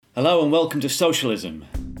Hello and welcome to Socialism,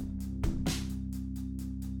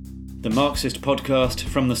 the Marxist podcast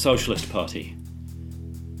from the Socialist Party.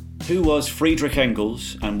 Who was Friedrich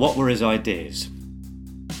Engels and what were his ideas?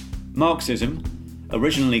 Marxism,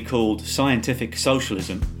 originally called scientific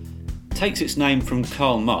socialism, takes its name from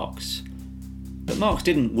Karl Marx, but Marx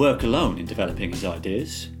didn't work alone in developing his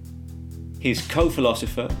ideas. His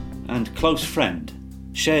co-philosopher and close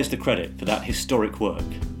friend shares the credit for that historic work.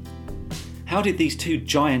 How did these two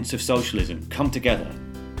giants of socialism come together?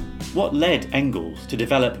 What led Engels to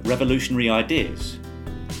develop revolutionary ideas?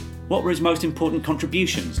 What were his most important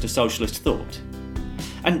contributions to socialist thought?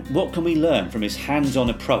 And what can we learn from his hands-on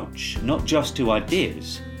approach, not just to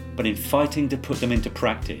ideas, but in fighting to put them into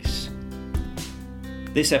practice?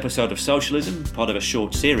 This episode of Socialism, part of a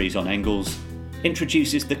short series on Engels,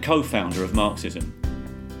 introduces the co-founder of Marxism,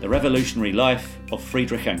 the revolutionary life of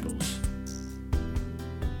Friedrich Engels.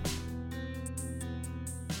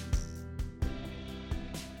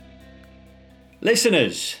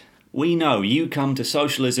 Listeners, we know you come to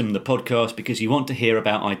Socialism, the podcast, because you want to hear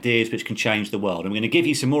about ideas which can change the world. And we're going to give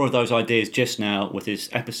you some more of those ideas just now with this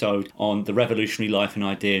episode on the revolutionary life and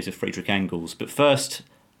ideas of Friedrich Engels. But first,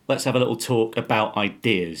 let's have a little talk about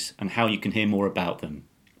ideas and how you can hear more about them.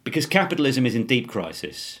 Because capitalism is in deep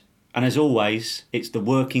crisis. And as always, it's the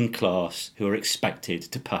working class who are expected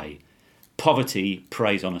to pay. Poverty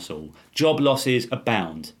preys on us all. Job losses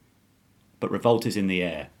abound. But revolt is in the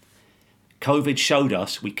air. COVID showed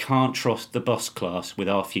us we can't trust the boss class with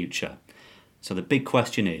our future. So the big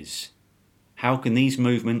question is, how can these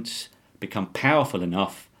movements become powerful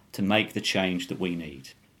enough to make the change that we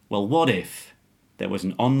need? Well, what if there was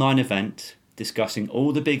an online event discussing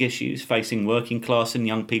all the big issues facing working class and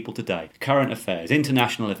young people today? Current affairs,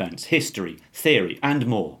 international events, history, theory, and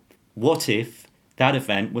more. What if that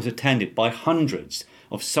event was attended by hundreds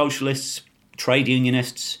of socialists, trade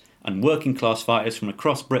unionists, and working class fighters from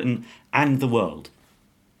across Britain and the world?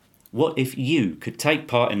 What if you could take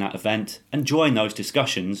part in that event and join those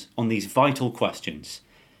discussions on these vital questions?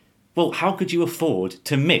 Well, how could you afford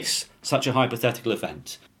to miss such a hypothetical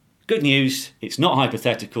event? Good news, it's not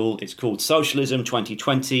hypothetical, it's called Socialism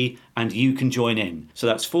 2020 and you can join in. So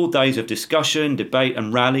that's 4 days of discussion, debate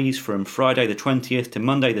and rallies from Friday the 20th to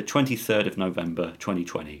Monday the 23rd of November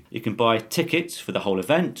 2020. You can buy tickets for the whole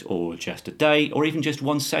event or just a day or even just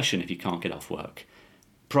one session if you can't get off work.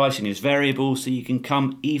 Pricing is variable so you can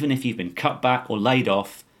come even if you've been cut back or laid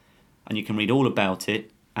off, and you can read all about it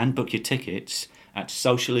and book your tickets at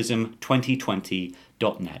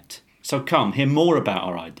socialism2020.net. So come, hear more about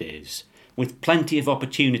our ideas, with plenty of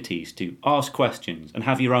opportunities to ask questions and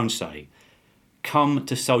have your own say. Come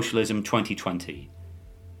to Socialism 2020.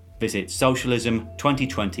 Visit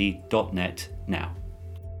socialism2020.net now.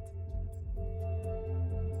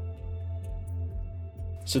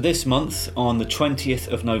 So this month, on the 20th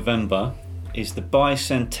of November, is the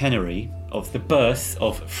bicentenary of the birth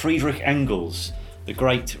of Friedrich Engels, the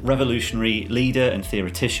great revolutionary leader and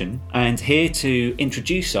theoretician. And here to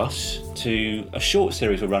introduce us to a short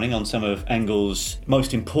series we're running on some of Engels'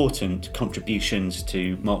 most important contributions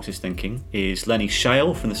to Marxist thinking is Lenny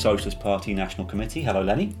Shale from the Socialist Party National Committee. Hello,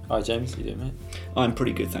 Lenny. Hi, James. How you doing, mate? I'm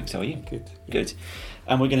pretty good, thanks. How are you? Good. Good.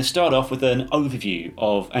 And we're going to start off with an overview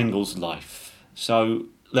of Engels' life. So,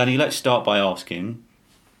 Lenny, let's start by asking,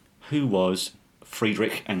 who was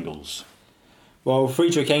Friedrich Engels? Well,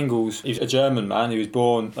 Friedrich Engels, he was a German man who was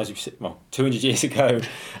born, 200 years ago.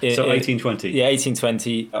 So 1820? Yeah,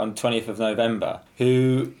 1820 on 20th of November,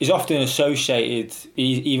 who is often associated,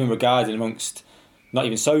 even regarded amongst, not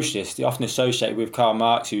even socialists, he's often associated with Karl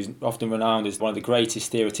Marx, who's often renowned as one of the greatest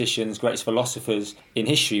theoreticians, greatest philosophers in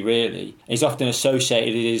history, really. He's often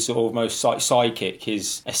associated as his almost sidekick,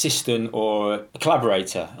 his assistant or a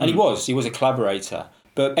collaborator. And he was a collaborator.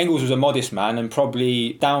 But Engels was a modest man and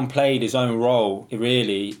probably downplayed his own role,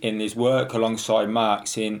 really, in his work alongside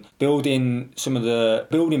Marx in building some of the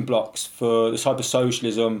building blocks for the type of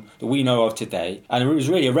socialism that we know of today. And he was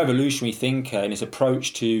really a revolutionary thinker in his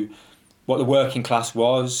approach to what the working class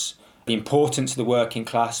was, the importance of the working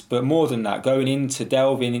class, but more than that,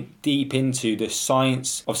 delving deep into the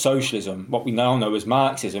science of socialism, what we now know as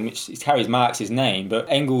Marxism, which carries Marx's name, but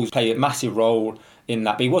Engels played a massive role in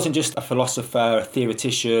that. But he wasn't just a philosopher, a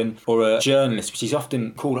theoretician, or a journalist, which he's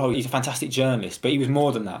often called, he's a fantastic journalist, but he was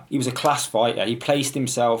more than that. He was a class fighter. He placed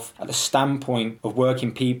himself at the standpoint of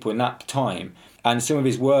working people in that time. And some of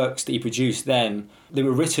his works that he produced then, they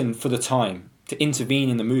were written for the time, to intervene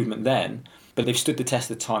in the movement then, but they've stood the test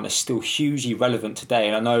of time. They're still hugely relevant today.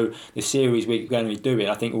 And I know the series we're going to be doing,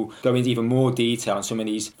 I think we'll go into even more detail on some of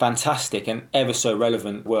these fantastic and ever so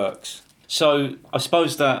relevant works. So I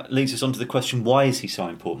suppose that leads us on to the question, why is he so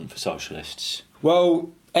important for socialists?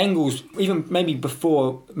 Well, Engels, even maybe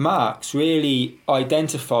before Marx, really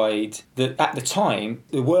identified that at the time,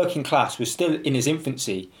 the working class was still in its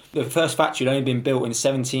infancy. The first factory had only been built in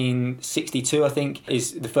 1762, I think,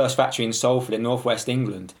 is the first factory in Salford in northwest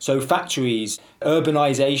England. So factories,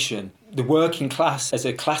 urbanisation, the working class as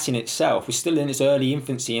a class in itself was still in its early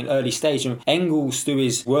infancy and early stage. And Engels, through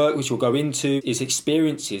his work, which we'll go into, his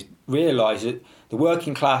experiences, realised that the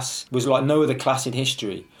working class was like no other class in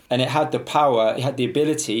history. And it had the power, it had the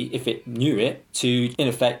ability, if it knew it, to, in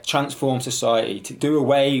effect, transform society, to do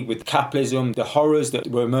away with capitalism, the horrors that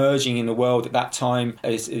were emerging in the world at that time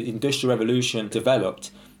as the Industrial Revolution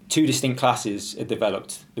developed. Two distinct classes had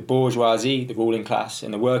developed, the bourgeoisie, the ruling class,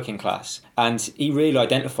 and the working class. And he really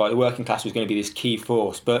identified the working class was going to be this key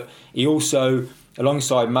force. But he also,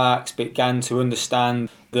 alongside Marx, began to understand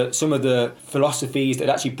that some of the philosophies that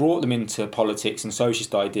actually brought them into politics and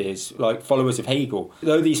socialist ideas, like followers of Hegel,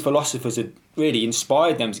 though these philosophers had really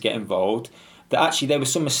inspired them to get involved, that actually there were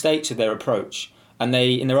some mistakes of their approach. And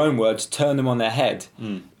they, in their own words, turned them on their head.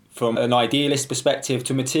 From an idealist perspective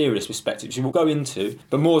to a materialist perspective, which we'll go into.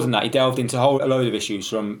 But more than that, he delved into a load of issues,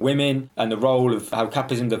 from women and the role of how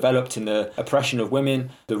capitalism developed in the oppression of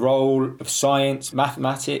women, the role of science,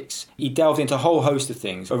 mathematics. He delved into a whole host of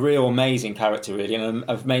things. A real amazing character, really, and an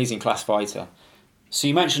amazing class fighter. So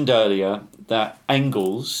you mentioned earlier that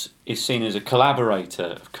Engels is seen as a collaborator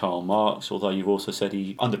of Karl Marx, although you've also said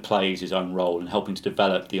he underplays his own role in helping to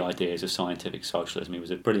develop the ideas of scientific socialism. He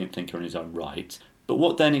was a brilliant thinker in his own right. But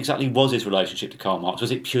what then exactly was his relationship to Karl Marx?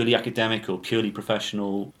 Was it purely academic or purely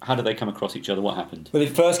professional? How did they come across each other? What happened? Well, they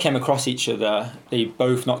first came across each other. They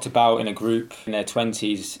both knocked about in a group in their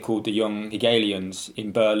 20s called the Young Hegelians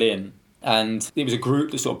in Berlin. And it was a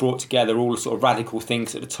group that sort of brought together all the sort of radical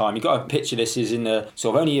thinkers at the time. You've got to picture this is in the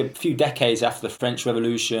sort of only a few decades after the French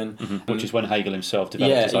Revolution. Which is when Hegel himself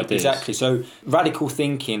developed his ideas. Exactly. So radical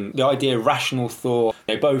thinking, the idea of rational thought,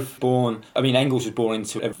 they're both born, Engels was born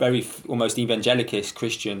into a very almost evangelicist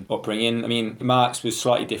Christian upbringing. Marx was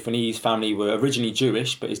slightly different. His family were originally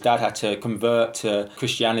Jewish, but his dad had to convert to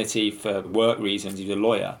Christianity for work reasons. He was a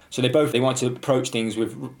lawyer. So they wanted to approach things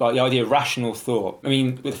with like the idea of rational thought.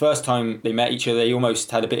 The first time they met each other, they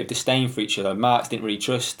almost had a bit of disdain for each other. Marx didn't really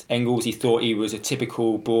trust Engels. He thought he was a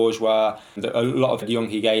typical bourgeois that a lot of the young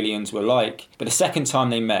Hegelians were like. But the second time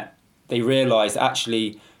they met, they realised that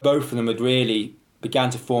actually both of them had really began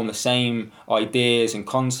to form the same ideas and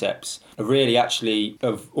concepts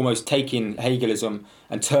of almost taking Hegelism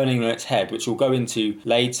and turning it on its head, which we'll go into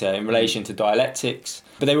later in relation to dialectics.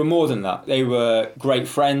 But they were more than that. They were great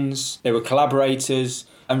friends, they were collaborators,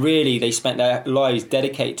 and really they spent their lives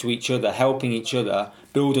dedicated to each other, helping each other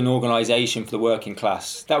build an organisation for the working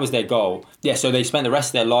class. That was their goal. So they spent the rest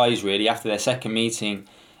of their lives really after their second meeting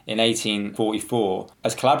in 1844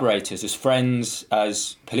 as collaborators, as friends,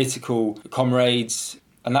 as political comrades,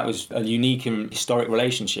 and that was a unique and historic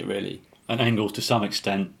relationship really. And Engels to some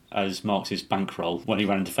extent as Marx's bankroll when he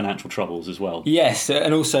ran into financial troubles as well. Yes,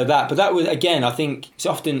 and also that. But that was, again, I think it's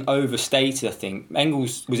often overstated, I think.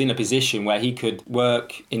 Engels was in a position where he could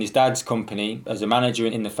work in his dad's company as a manager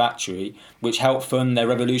in the factory, which helped fund their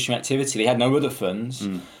revolutionary activity. They had no other funds.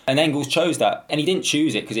 And Engels chose that. And he didn't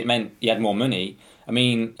choose it because it meant he had more money.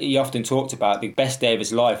 He often talked about the best day of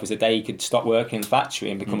his life was the day he could stop working in the factory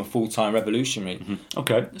and become a full-time revolutionary.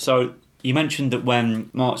 Okay, so you mentioned that when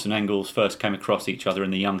Marx and Engels first came across each other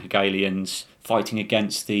in the Young Hegelians, fighting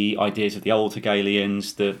against the ideas of the old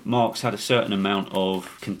Hegelians, that Marx had a certain amount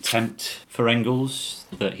of contempt for Engels,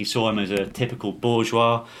 that he saw him as a typical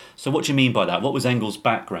bourgeois. So what do you mean by that? What was Engels'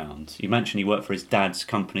 background? You mentioned he worked for his dad's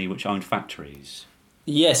company, which owned factories.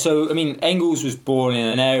 Yeah, so, Engels was born in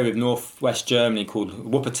an area of northwest Germany called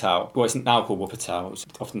Wuppertal. Well, it's now called Wuppertal. It's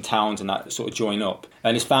often towns and that sort of join up.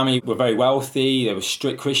 And his family were very wealthy. They were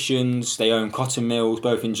strict Christians. They owned cotton mills,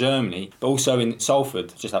 both in Germany, but also in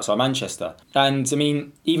Salford, just outside Manchester. And,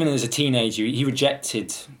 even as a teenager, he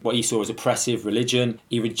rejected what he saw as oppressive religion.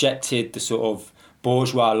 He rejected the sort of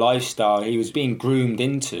bourgeois lifestyle he was being groomed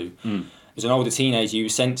into. As an older teenager, he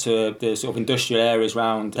was sent to the sort of industrial areas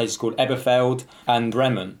around places called Eberfeld and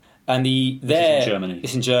Bremen. And This is in Germany.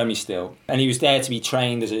 It's in Germany still. And he was there to be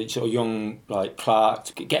trained as a sort of young clerk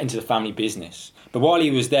to get into the family business. But while he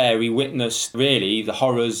was there, he witnessed really the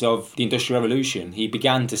horrors of the Industrial Revolution. He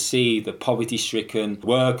began to see the poverty-stricken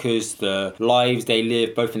workers, the lives they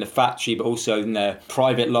lived, both in the factory but also in their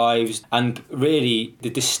private lives, and really the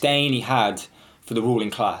disdain he had for the ruling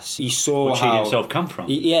class. He saw Which how he himself come from.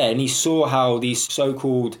 And he saw how these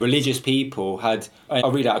so-called religious people had,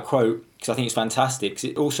 I'll read out a quote, because I think it's fantastic. Because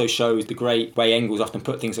it also shows the great way Engels often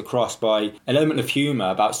put things across by an element of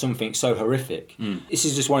humour about something so horrific. This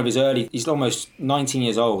is just one of his early, he's almost 19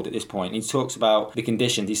 years old at this point. He talks about the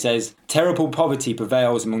conditions. He says, terrible poverty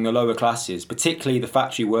prevails among the lower classes, particularly the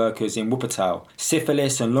factory workers in Wuppertal.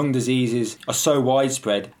 Syphilis and lung diseases are so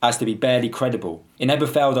widespread as to be barely credible. In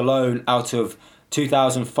Eberfeld alone, out of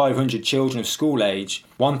 2,500 children of school age,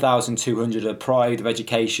 1,200 are deprived of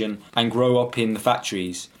education and grow up in the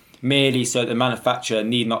factories, merely so that the manufacturer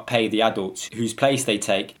need not pay the adults, whose place they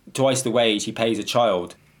take, twice the wage he pays a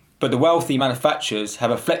child. But the wealthy manufacturers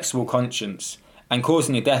have a flexible conscience, and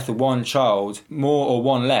causing the death of one child, more or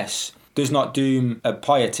one less, does not doom a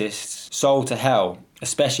pietist's soul to hell,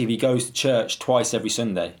 especially if he goes to church twice every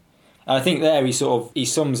Sunday. And I think there he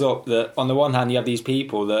sums up that on the one hand you have these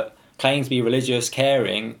people that claim to be religious,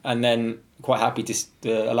 caring, and then quite happy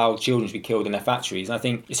to allow children to be killed in their factories. And I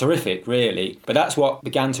think it's horrific, really. But that's what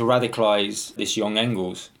began to radicalise this young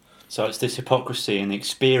Engels. So it's this hypocrisy and the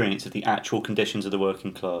experience of the actual conditions of the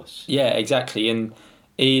working class. Yeah, exactly. And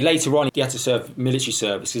later on, he had to serve military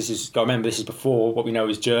service. This is before what we know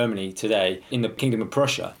as Germany today, in the Kingdom of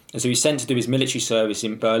Prussia. And so he's sent to do his military service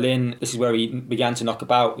in Berlin. This is where he began to knock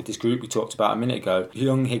about with this group we talked about a minute ago,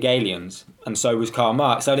 young Hegelians. And so was Karl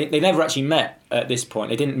Marx. So they never actually met at this point.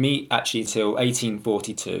 They didn't meet actually until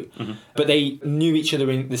 1842. But they knew each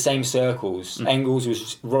other in the same circles. Engels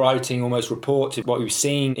was writing almost reports of what we were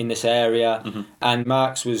seeing in this area. And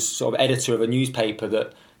Marx was sort of editor of a newspaper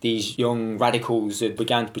that these young radicals had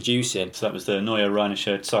began to produce in. So that was the Neue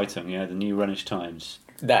Rheinische Zeitung, the New Rhenish Times.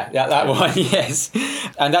 That one, yes.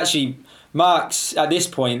 And actually, Marx, at this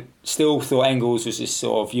point, still thought Engels was this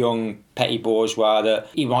sort of young petty bourgeois, that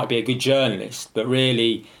he might be a good journalist, but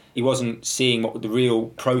really he wasn't seeing what the real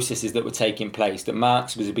processes that were taking place that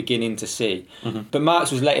Marx was beginning to see. But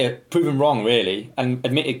Marx was later proven wrong, really, and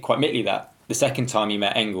admitted quite admittedly that the second time he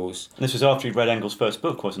met Engels. And this was after he'd read Engels' first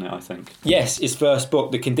book, wasn't it, I think? Yes, his first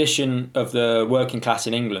book, The Condition of the Working Class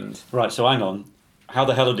in England. Right, so hang on. How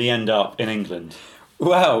the hell did he end up in England?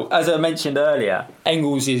 Well, as I mentioned earlier,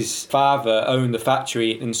 Engels' father owned the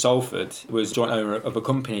factory in Salford, was joint owner of a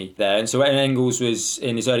company there. And so when Engels was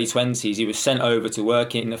in his early 20s, he was sent over to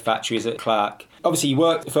work in the factory as a clerk. Obviously, he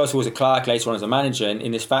worked first of all as a clerk, later on as a manager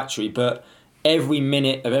in this factory, but every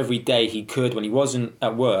minute of every day he could, when he wasn't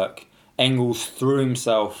at work, Engels threw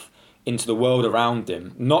himself into the world around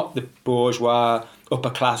him, not the bourgeois,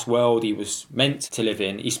 upper-class world he was meant to live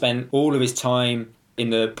in. He spent all of his time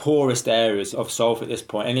in the poorest areas of Salford at this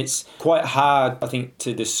point, and it's quite hard, I think,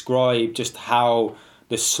 to describe just how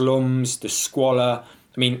the slums, the squalor.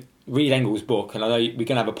 I mean, read Engels' book, and I know we're going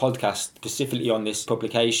to have a podcast specifically on this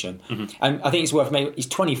publication. And I think it's worth maybe. He's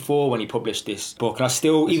 24 when he published this book, and I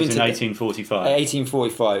still This even is in 1845.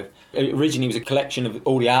 1845. Originally, it was a collection of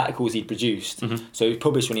all the articles he'd produced. So it was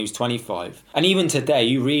published when he was 25. And even today,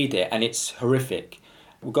 you read it, and it's horrific.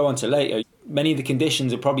 We'll go on to later. Many of the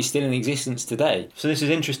conditions are probably still in existence today. So this is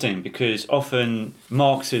interesting because often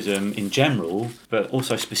Marxism in general, but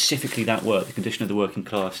also specifically that work, The Condition of the Working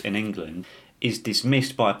Class in England, is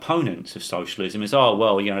dismissed by opponents of socialism as,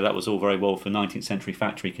 that was all very well for 19th century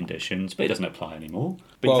factory conditions, but it doesn't apply anymore.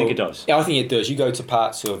 But you think it does? Yeah, I think it does. You go to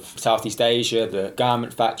parts of Southeast Asia, the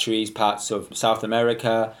garment factories, parts of South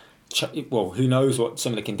America. Who knows what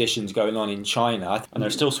some of the conditions going on in China. And there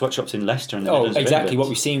are still sweatshops in Leicester and the Midlands of exactly England. What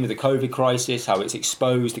we've seen with the COVID crisis, how it's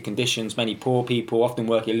exposed the conditions. Many poor people often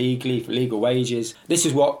work illegally for legal wages. This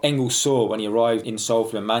is what Engels saw when he arrived in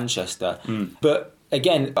Salford and Manchester. But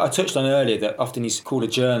again, I touched on earlier that often he's called a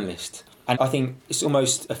journalist. And I think it's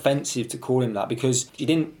almost offensive to call him that because he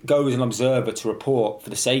didn't go as an observer to report for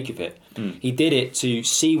the sake of it. He did it to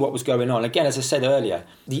see what was going on. Again, as I said earlier,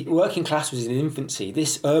 the working class was in infancy.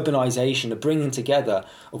 This urbanisation, the bringing together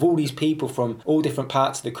of all these people from all different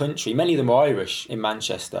parts of the country, many of them were Irish in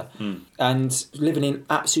Manchester, and living in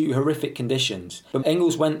absolutely horrific conditions. But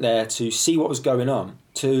Engels went there to see what was going on,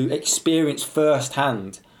 to experience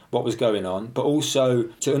firsthand what was going on, but also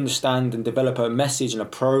to understand and develop a message and a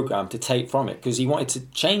programme to take from it, because he wanted to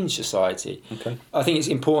change society. Okay. I think it's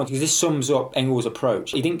important because this sums up Engels'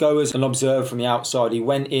 approach. He didn't go as an observer from the outside, he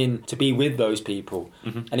went in to be with those people.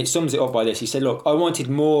 And it sums it up by this. He said, look, I wanted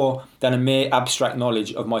more than a mere abstract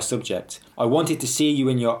knowledge of my subject. I wanted to see you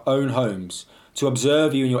in your own homes, to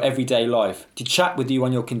observe you in your everyday life, to chat with you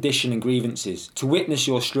on your condition and grievances, to witness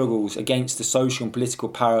your struggles against the social and political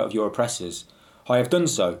power of your oppressors. I have done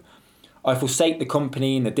so. I forsake the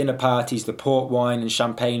company and the dinner parties, the port wine and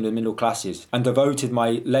champagne of the middle classes, and devoted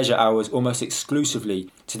my leisure hours almost exclusively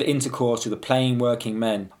to the intercourse with the plain working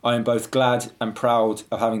men. I am both glad and proud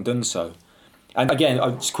of having done so. And again,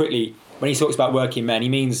 just quickly, when he talks about working men, he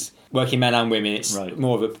means working men and women. It's Right.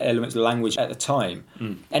 more of an element of language at the time.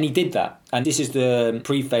 And he did that. And this is the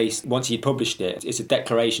preface, once he'd published it, it's a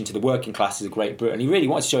declaration to the working classes of Great Britain. He really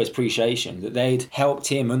wanted to show his appreciation that they'd helped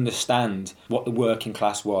him understand what the working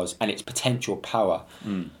class was and its potential power.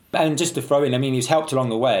 And just to throw in, I mean, he was helped along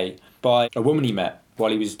the way by a woman he met while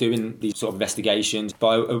he was doing these sort of investigations,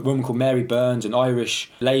 by a woman called Mary Burns, an Irish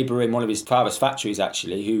labourer in one of his father's factories,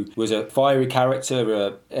 actually, who was a fiery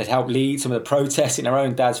character, had helped lead some of the protests in her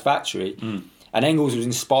own dad's factory. And Engels was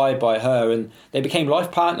inspired by her, and they became life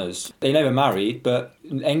partners. They never married, but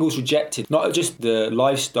Engels rejected not just the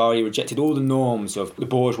lifestyle, he rejected all the norms of the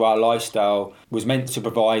bourgeois lifestyle was meant to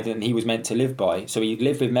provide and he was meant to live by. So he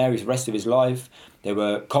lived with Mary for the rest of his life. They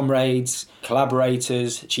were comrades,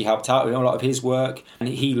 collaborators. She helped out with a lot of his work, and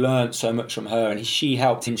he learnt so much from her, and she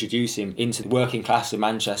helped introduce him into the working class of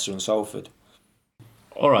Manchester and Salford.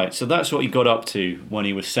 All right, so that's what he got up to when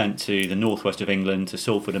he was sent to the northwest of England, to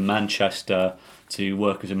Salford and Manchester, to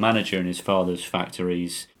work as a manager in his father's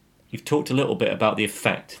factories. You've talked a little bit about the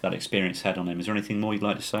effect that experience had on him. Is there anything more you'd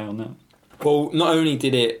like to say on that? Well, not only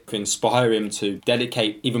did it inspire him to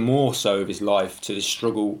dedicate even more so of his life to the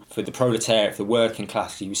struggle for the proletariat, for the working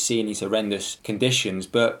class, he was seeing these horrendous conditions,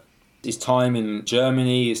 but his time in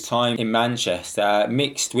Germany, his time in Manchester,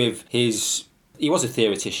 mixed with his... He was a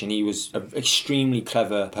theoretician. He was an extremely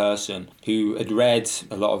clever person who had read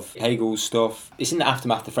a lot of Hegel's stuff. It's in the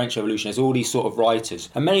aftermath of the French Revolution. There's all these sort of writers,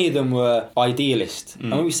 and many of them were idealists. And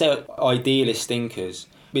when we say idealist thinkers,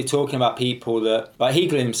 we're talking about people that, like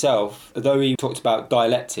Hegel himself, although he talked about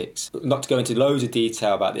dialectics, not to go into loads of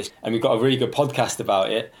detail about this, and we've got a really good podcast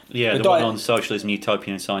about it. Yeah, the one on socialism,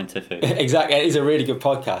 utopian and scientific. Exactly, it is a really good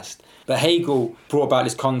podcast. But Hegel brought about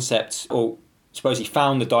this concept, or I suppose he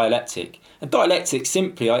found the dialectic. And dialectic,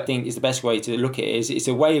 simply, I think, is the best way to look at it. It's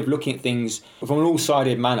a way of looking at things from an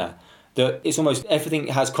all-sided manner. That it's almost everything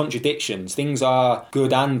has contradictions. Things are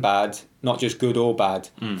good and bad, not just good or bad.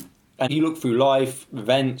 And you look through life,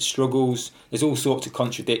 events, struggles, there's all sorts of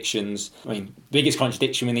contradictions. I mean, biggest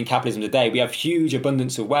contradiction within capitalism today, we have huge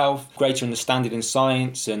abundance of wealth, greater understanding in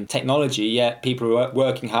science and technology, yet people are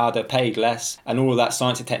working harder, paid less, and all of that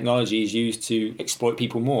science and technology is used to exploit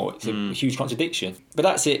people more. It's a huge contradiction. But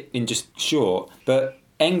that's it in just short. But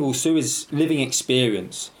Engels, through his living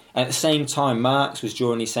experience, and at the same time, Marx was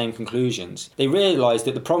drawing these same conclusions. They realised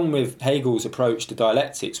that the problem with Hegel's approach to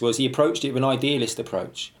dialectics was he approached it with an idealist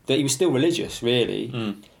approach, that he was still religious,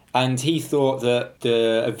 really. And he thought that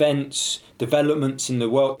the events, developments in the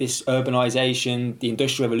world, this urbanisation, the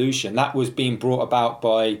Industrial Revolution, that was being brought about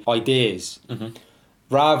by ideas.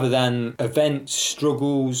 Rather than events,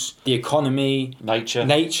 struggles, the economy,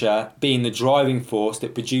 nature being the driving force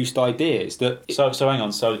that produced ideas. So hang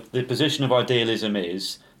on. So the position of idealism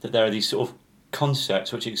is that there are these sort of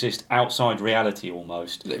concepts which exist outside reality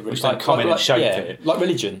almost, which then come in and shape it. Like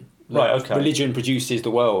religion. Right, okay. Religion produces the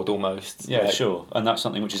world almost. Yeah, sure. And that's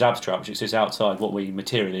something which is abstract, which exists outside what we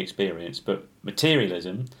materially experience. But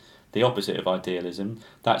materialism, the opposite of idealism,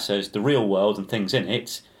 that says the real world and things in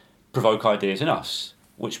it provoke ideas in us,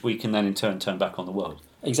 which we can then in turn turn back on the world.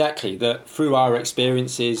 Exactly. That through our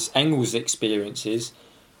experiences, Engels' experiences,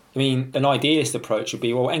 I mean, an idealist approach would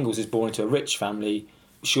be, well, Engels is born into a rich family.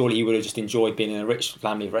 Surely he would have just enjoyed being in a rich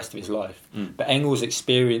family the rest of his life. But Engels'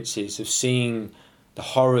 experiences of seeing the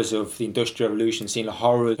horrors of the Industrial Revolution, seeing the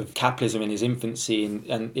horror of capitalism in his infancy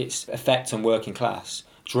and its effect on working class,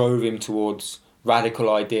 drove him towards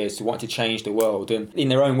radical ideas to want to change the world. And in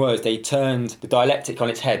their own words, they turned the dialectic on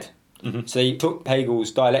its head. So they took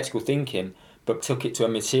Hegel's dialectical thinking, but took it to a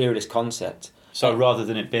materialist concept. So rather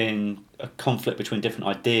than it being a conflict between different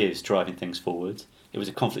ideas driving things forward, it was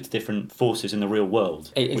a conflict of different forces in the real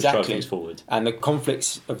world which drove things forward. And the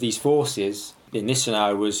conflicts of these forces in this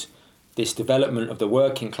scenario was this development of the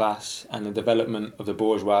working class and the development of the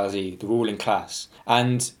bourgeoisie, the ruling class.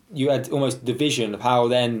 And you had almost the vision of how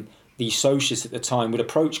then the socialists at the time would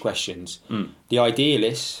approach questions. The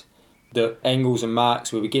idealists that Engels and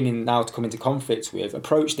Marx were beginning now to come into conflict with,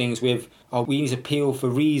 approach things with, we need to appeal for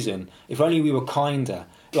reason. If only we were kinder.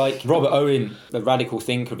 Like Robert Owen, the radical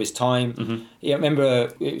thinker of his time, I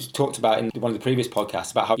remember it was talked about in one of the previous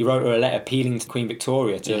podcasts about how he wrote her a letter appealing to Queen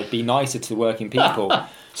Victoria to be nicer to the working people.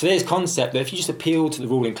 So there's concept that if you just appeal to the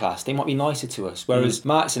ruling class, they might be nicer to us. Whereas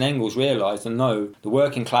Marx and Engels realised that no, the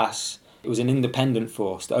working class, it was an independent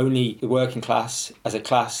force, that only the working class as a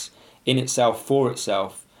class in itself, for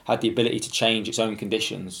itself, had the ability to change its own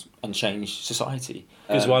conditions and change society.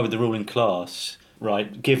 Because why would the ruling class,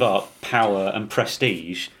 right, give up power and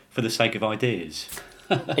prestige for the sake of ideas?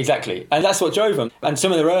 Exactly. And that's what drove them. And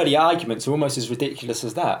some of their early arguments are almost as ridiculous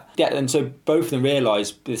as that. Yeah, and so both of them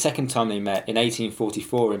realised the second time they met in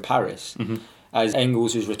 1844 in Paris, as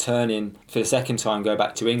Engels was returning for the second time, go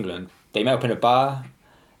back to England, they met up in a bar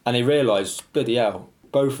and they realised, bloody hell,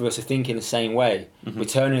 both of us are thinking the same way. We're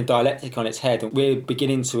turning a dialectic on its head and we're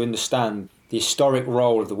beginning to understand the historic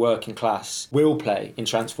role of the working class will play in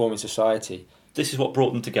transforming society. This is what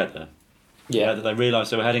brought them together. Yeah. That they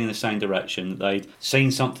realised they were heading in the same direction. They'd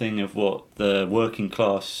seen something of what the working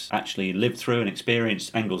class actually lived through and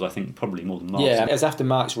experienced. Engels, I think, probably more than Marx. Yeah, as after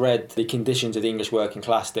Marx read the conditions of the English working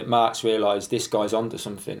class, that Marx realised this guy's onto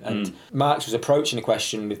something. And Marx was approaching the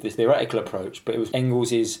question with this theoretical approach, but it was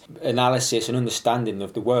Engels' analysis and understanding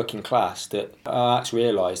of the working class that Marx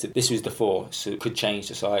realised that this was the force that could change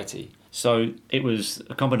society. So it was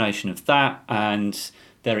a combination of that and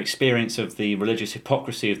their experience of the religious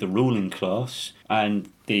hypocrisy of the ruling class and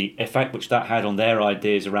the effect which that had on their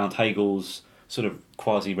ideas around Hegel's sort of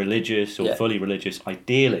quasi-religious or fully religious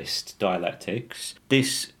idealist dialectics.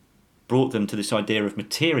 This brought them to this idea of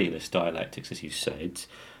materialist dialectics, as you said.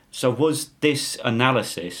 So was this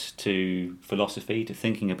analysis to philosophy, to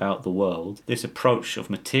thinking about the world, this approach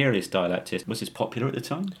of materialist dialectics, was this popular at the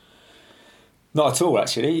time? Not at all,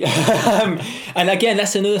 actually. And again,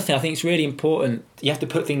 that's another thing I think it's really important. You have to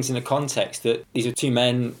put things in the context that these are two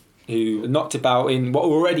men who knocked about in what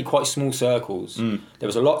were already quite small circles. There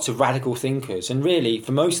was a lots of radical thinkers. And really,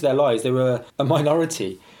 for most of their lives, they were a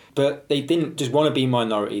minority. But they didn't just want to be a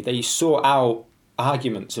minority. They sought out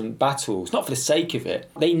arguments and battles, not for the sake of it.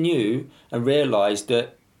 They knew and realised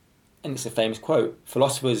that, and it's a famous quote,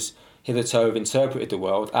 philosophers hitherto have interpreted the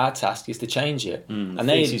world, our task is to change it. And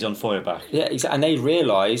theses on Feuerbach. Yeah, exactly. And they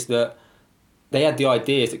realised that they had the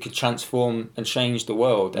ideas that could transform and change the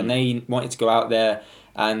world, and they wanted to go out there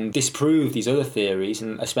and disprove these other theories,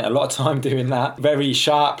 and I spent a lot of time doing that very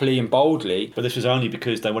sharply and boldly. But this was only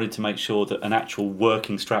because they wanted to make sure that an actual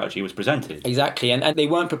working strategy was presented. Exactly, and they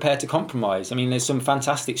weren't prepared to compromise. I mean, there's some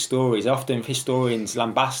fantastic stories. Often historians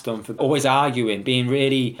lambast them for always arguing, being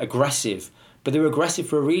really aggressive. But they were aggressive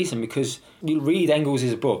for a reason, because you read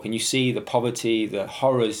Engels' book and you see the poverty, the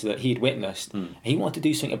horrors that he'd witnessed. He wanted to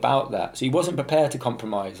do something about that. So he wasn't prepared to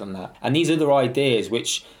compromise on that. And these other ideas,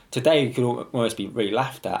 which today could almost be really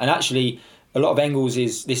laughed at. And actually, a lot of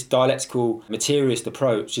Engels' this dialectical materialist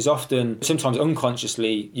approach is often, sometimes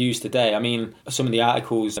unconsciously, used today. I mean, some of the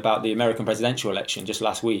articles about the American presidential election just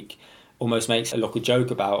last week almost makes a local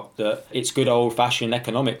joke about that it's good old-fashioned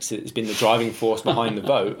economics that's been the driving force behind the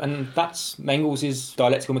vote, and that's Engels'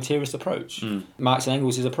 dialectical materialist approach, Marx and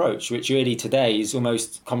Engels' approach, which really today is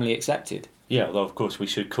almost commonly accepted. Yeah, although of course we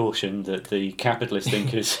should caution that the capitalist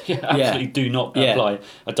thinkers absolutely do not apply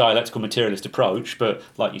a dialectical materialist approach, but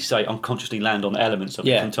like you say, unconsciously land on elements of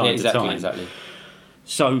it from time to time. Exactly.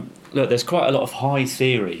 So, look, there's quite a lot of high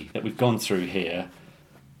theory that we've gone through here.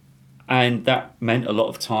 And that meant a lot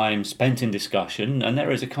of time spent in discussion, and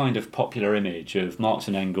there is a kind of popular image of Marx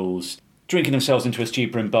and Engels drinking themselves into a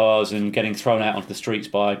stupor in bars and getting thrown out onto the streets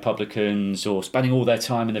by publicans, or spending all their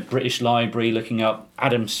time in the British Library looking up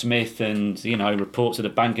Adam Smith and, reports of the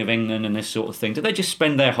Bank of England and this sort of thing. Did they just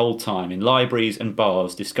spend their whole time in libraries and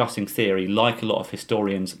bars discussing theory like a lot of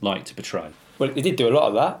historians like to portray? Well, they did do a lot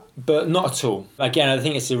of that, but not at all. Again, I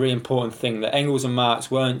think it's a really important thing that Engels and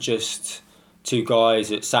Marx weren't just two guys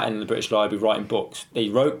that sat in the British Library writing books. They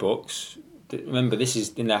wrote books. Remember, this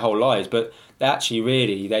is in their whole lives, but they actually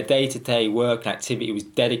really, their day-to-day work and activity was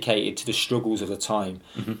dedicated to the struggles of the time.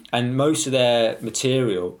 And most of their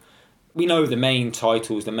material, we know the main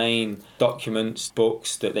titles, the main documents,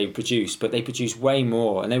 books that they produced, but they produced way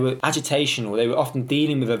more, and they were agitational. They were often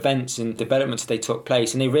dealing with events and developments that took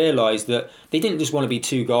place, and they realised that they didn't just want to be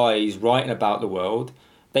two guys writing about the world.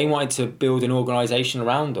 They wanted to build an organisation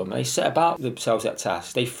around them. They set about themselves that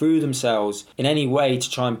task. They threw themselves in any way to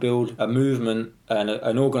try and build a movement,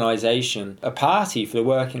 an organisation, a party for the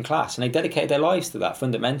working class. And they dedicated their lives to that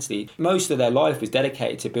fundamentally. Most of their life was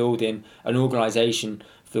dedicated to building an organisation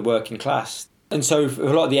for the working class. And so for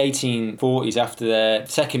a lot of the 1840s, after their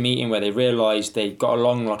second meeting where they realised they got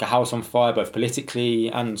along like a house on fire, both politically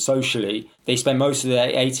and socially, they spent most of their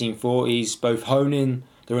 1840s both honing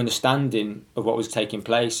their understanding of what was taking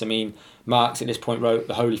place. I mean, Marx at this point wrote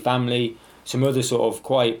The Holy Family, some other sort of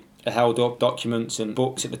quite held up documents and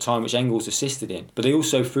books at the time which Engels assisted in. But they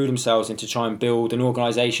also threw themselves in to try and build an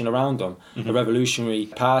organisation around them, a revolutionary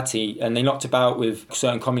party, and they knocked about with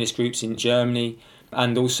certain communist groups in Germany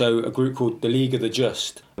and also a group called the League of the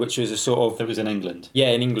Just, which was a sort of... That was in England? Yeah,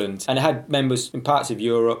 in England. And it had members in parts of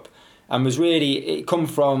Europe, and was really, it come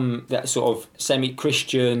from that sort of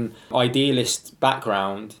semi-Christian idealist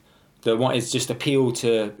background, that wanted to just appeal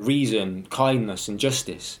to reason, kindness and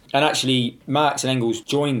justice. And actually, Marx and Engels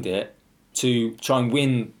joined it to try and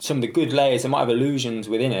win some of the good layers that might have illusions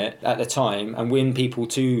within it at the time, and win people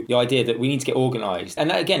to the idea that we need to get organised. And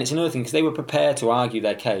that, again, it's another thing, because they were prepared to argue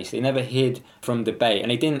their case. They never hid from debate, and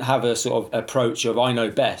they didn't have a sort of approach of I know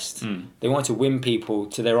best. They wanted to win people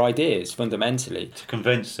to their ideas fundamentally. To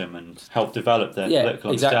convince them and help develop their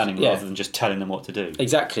political understanding rather than just telling them what to do.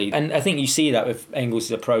 Exactly. And I think you see that with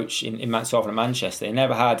Engels' approach in Mansfield and Manchester. They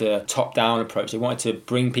never had a top-down approach. They wanted to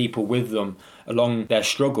bring people with them along their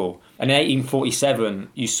struggle. And in 1847,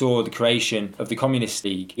 you saw the creation of the Communist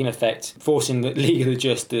League, in effect forcing the League of the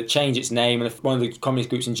Just to change its name, and one of the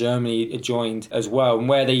communist groups in Germany had joined as well, and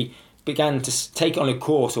where they began to take on a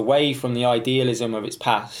course away from the idealism of its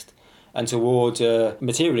past and towards a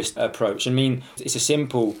materialist approach. I mean, it's a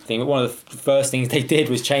simple thing, but one of the first things they did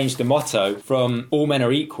was change the motto from all men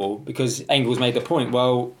are equal, because Engels made the point,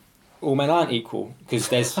 well, all men aren't equal, because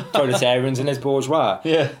there's proletarians and there's bourgeois.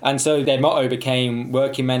 Yeah. And so their motto became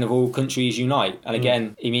working men of all countries unite. And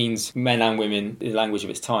again, it means men and women in the language of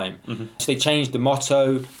its time. So they changed the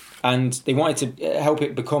motto, and they wanted to help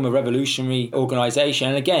it become a revolutionary organisation.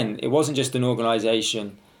 And again, it wasn't just an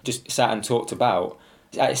organisation just sat and talked about.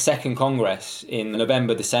 At its second Congress in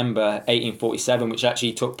November-December 1847, which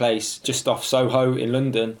actually took place just off Soho in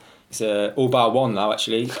London, it's all bar one now,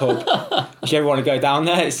 actually, pub. If you ever want to go down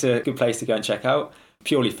there, it's a good place to go and check out,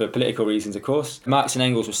 purely for political reasons, of course. Marx and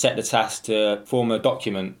Engels were set the task to form a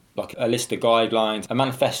document, like a list of guidelines, a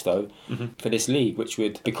manifesto for this league, which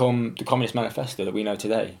would become the Communist Manifesto that we know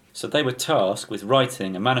today. So they were tasked with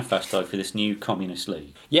writing a manifesto for this new Communist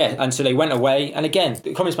League. Yeah, and so they went away. And again,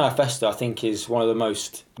 the Communist Manifesto, I think, is one of the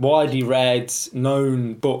most widely read,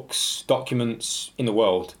 known books, documents in the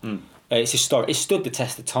world. It's historic. It stood the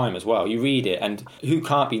test of time as well. You read it, and who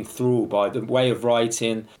can't be enthralled by the way of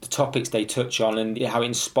writing, the topics they touch on, and how it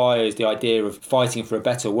inspires the idea of fighting for a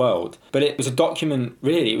better world. But it was a document,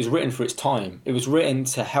 really, it was written for its time. It was written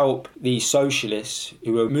to help the socialists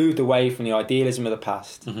who were moved away from the idealism of the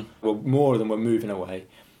past. Well, more of them were moving away,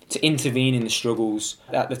 to intervene in the struggles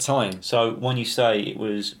at the time. So when you say it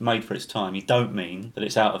was made for its time, you don't mean that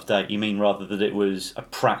it's out of date. You mean rather that it was a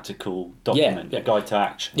practical document, a guide to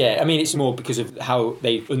action. Yeah, I mean, it's more because of how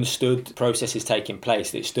they understood the processes taking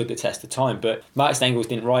place that it stood the test of time. But Marx and Engels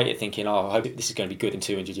didn't write it thinking, oh, I hope this is going to be good in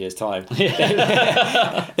 200 years' time.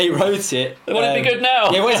 They wrote it. They want it to be good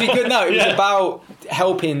now. Yeah, it wanted to be good now. It was about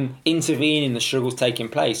helping intervene in the struggles taking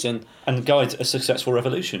place and guide a successful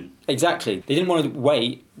revolution. Exactly. They didn't want to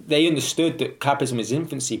wait. They understood that capitalism is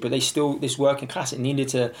infancy, but this working class, it needed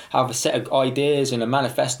to have a set of ideas and a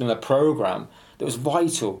manifesto and a programme that was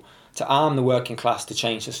vital to arm the working class to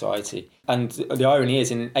change society. And the irony is,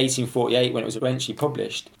 in 1848, when it was eventually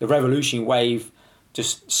published, the revolutionary wave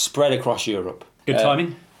just spread across Europe. Good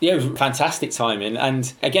timing. Yeah, it was fantastic timing.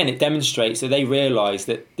 And again, it demonstrates that they realised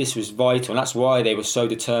that this was vital. And that's why they were so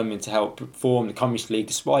determined to help form the Communist League,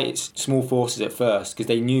 despite its small forces at first, because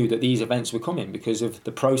they knew that these events were coming because of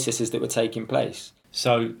the processes that were taking place.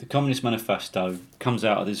 So the Communist Manifesto comes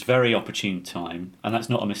out at this very opportune time, and that's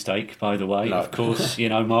not a mistake, by the way. No. Of course,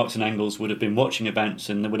 Marx and Engels would have been watching events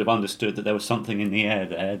and they would have understood that there was something in the air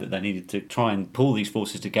there, that they needed to try and pull these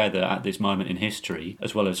forces together at this moment in history,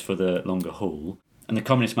 as well as for the longer haul. And the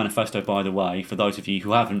Communist Manifesto, by the way, for those of you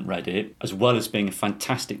who haven't read it, as well as being a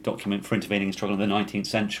fantastic document for intervening in struggle in the 19th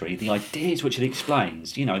century, the ideas which it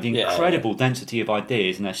explains, the incredible density of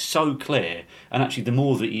ideas, and they're so clear. And actually, the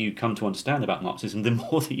more that you come to understand about Marxism, the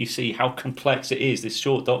more that you see how complex it is, this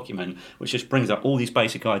short document, which just brings up all these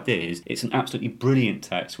basic ideas. It's an absolutely brilliant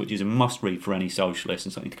text, which is a must-read for any socialist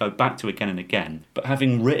and something to go back to again and again. But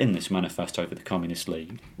having written this manifesto for the Communist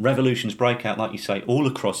League, revolutions break out, like you say, all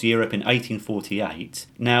across Europe in 1848.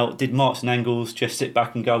 Now, did Marx and Engels just sit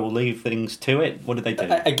back and go, we'll leave things to it? What did they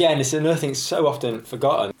do? Again, it's another thing so often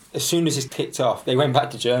forgotten. As soon as this kicked off, they went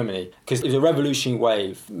back to Germany because it was a revolutionary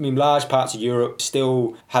wave. I mean, large parts of Europe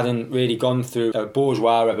still hadn't really gone through a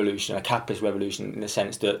bourgeois revolution, a capitalist revolution, in the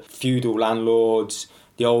sense that feudal landlords,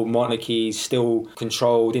 the old monarchies still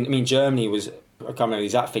controlled. Germany was, I can't remember the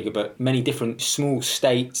exact figure, but many different small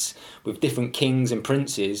states with different kings and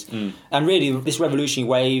princes. And really, this revolutionary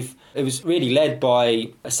wave, it was really led by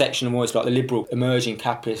a section of almost like the liberal emerging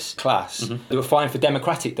capitalist class. They were fighting for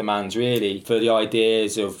democratic demands, really, for the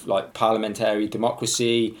ideas of like parliamentary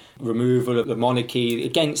democracy, removal of the monarchy,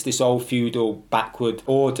 against this old feudal backward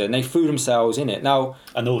order, and they threw themselves in it. Now,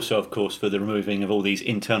 and also, of course, for the removing of all these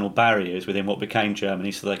internal barriers within what became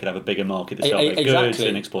Germany, so they could have a bigger market to sell their goods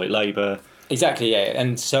and exploit labour. Exactly, yeah.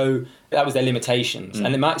 And so that was their limitations.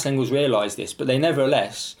 And the Marx and Engels realised this, but they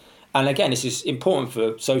nevertheless And again, this is important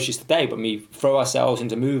for socialists today, but we throw ourselves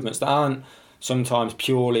into movements that aren't sometimes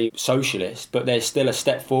purely socialist, but they're still a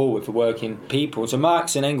step forward for working people. So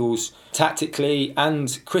Marx and Engels tactically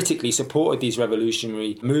and critically supported these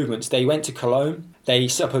revolutionary movements. They went to Cologne, they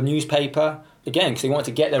set up a newspaper, again, because they wanted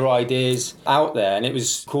to get their ideas out there, and it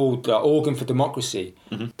was called Organ for Democracy,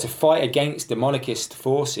 to fight against the monarchist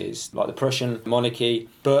forces, like the Prussian monarchy.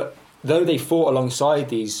 But though they fought alongside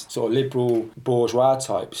these sort of liberal bourgeois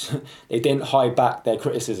types, they didn't hide back their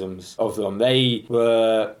criticisms of them. They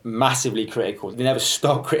were massively critical. They never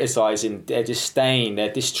stopped criticising their disdain,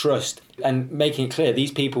 their distrust, and making it clear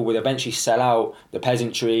these people would eventually sell out the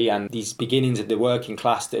peasantry and these beginnings of the working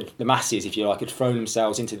class, the masses, if you like, had thrown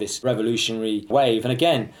themselves into this revolutionary wave. And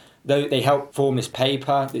again, though they helped form this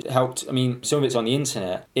paper, it helped, I mean, some of it's on the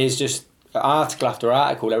internet, is just article after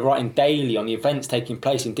article. They're writing daily on the events taking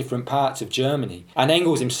place in different parts of Germany. And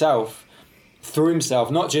Engels himself threw himself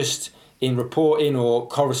not just in reporting or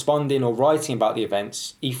corresponding or writing about the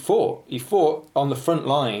events. He fought on the front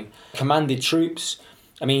line, commanded troops.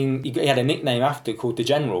 I mean, he had a nickname after called the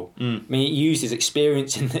General. I mean, he used his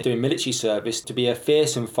experience in doing military service to be a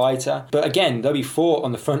fearsome fighter. But again, though he fought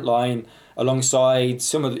on the front line alongside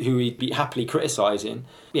some of who he'd be happily criticising,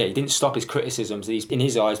 he didn't stop his criticisms. These, in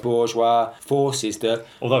his eyes, bourgeois forces that...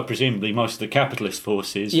 Although presumably most of the capitalist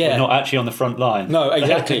forces were not actually on the front line. No,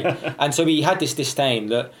 exactly. And so he had this disdain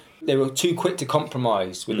that they were too quick to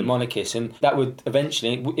compromise with the monarchists, and that would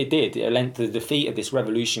eventually, it led to the defeat of this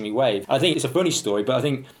revolutionary wave. I think it's a funny story, but I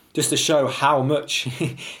think just to show how much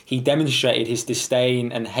he demonstrated his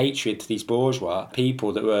disdain and hatred to these bourgeois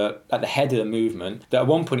people that were at the head of the movement, that at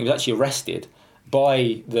one point he was actually arrested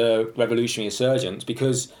by the revolutionary insurgents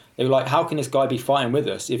because they were like, how can this guy be fighting with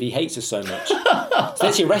us if he hates us so much? So they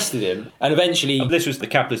actually arrested him, and eventually... This was the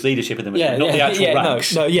capitalist leadership of the movement, not the actual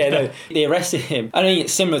ranks. No. They arrested him. I think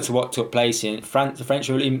it's similar to what took place in France, the French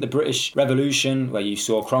Revolution, the British Revolution, where you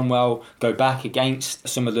saw Cromwell go back against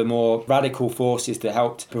some of the more radical forces that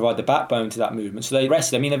helped provide the backbone to that movement. So they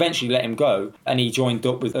arrested him. I mean, eventually let him go, and he joined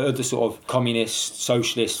up with other sort of communist,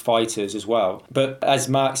 socialist fighters as well. But as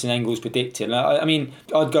Marx and Engels predicted, I mean,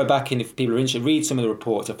 I'd go back, and if people are interested, read some of the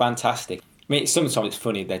reports. They're fantastic. I mean, sometimes it's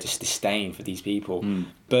funny, they're just disdain for these people.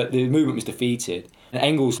 But the movement was defeated. And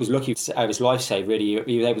Engels was lucky to have his life saved, really.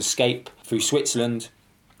 He was able to escape through Switzerland.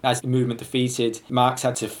 As the movement defeated, Marx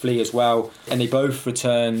had to flee as well. And they both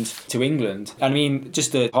returned to England. And I mean,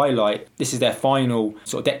 just to highlight, this is their final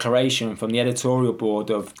sort of declaration from the editorial board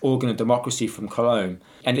of Organ of Democracy from Cologne.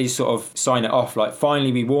 And they sort of sign it off like,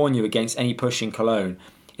 finally, we warn you against any push in Cologne.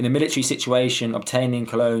 In a military situation, obtaining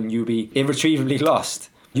Cologne, you'll be irretrievably lost.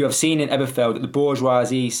 You have seen in Eberfeld that the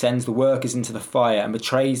bourgeoisie sends the workers into the fire and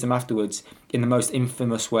betrays them afterwards in the most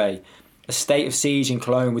infamous way. A state of siege in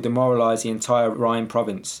Cologne would demoralise the entire Rhine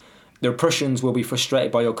province. The Prussians will be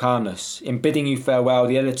frustrated by your calmness. In bidding you farewell,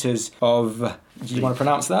 the editors of... Do you want to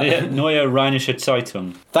pronounce that? Yeah, Neue Rheinische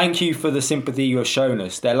Zeitung. Thank you for the sympathy you have shown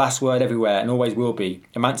us. Their last word everywhere, and always will be,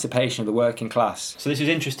 emancipation of the working class. So this is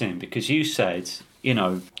interesting, because you said,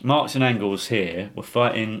 Marx and Engels here were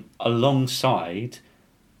fighting alongside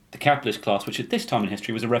the capitalist class, which at this time in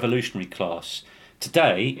history was a revolutionary class.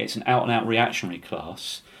 Today, it's an out-and-out reactionary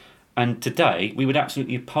class. And today, we would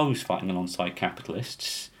absolutely oppose fighting alongside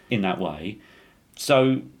capitalists in that way.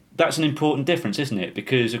 So that's an important difference, isn't it?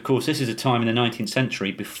 Because, of course, this is a time in the 19th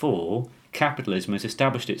century before capitalism has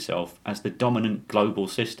established itself as the dominant global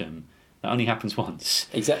system. That only happens once.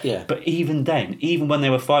 Exactly, yeah. But even then, even when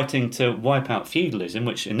they were fighting to wipe out feudalism,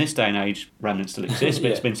 which in this day and age remnants still exist,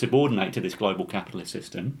 but it's been subordinated to this global capitalist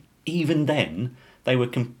system, even then they were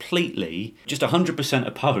completely, just 100%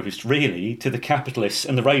 opposed, really, to the capitalists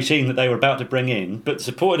and the regime that they were about to bring in, but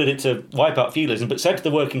supported it to wipe out feudalism, but said to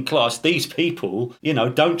the working class, these people,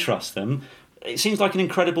 don't trust them. It seems like an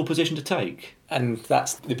incredible position to take. And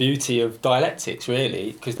that's the beauty of dialectics,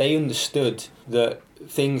 really, because they understood that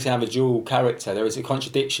things have a dual character. There is a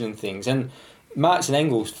contradiction in things. And Marx and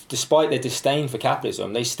Engels, despite their disdain for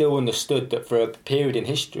capitalism, they still understood that for a period in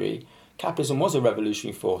history, capitalism was a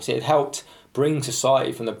revolutionary force. It had helped bring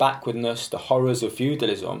society from the backwardness, the horrors of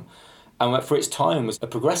feudalism, and for its time was a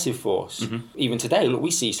progressive force. Even today, look,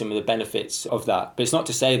 we see some of the benefits of that. But it's not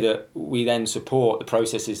to say that we then support the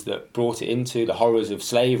processes that brought it into, the horrors of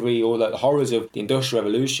slavery or the horrors of the Industrial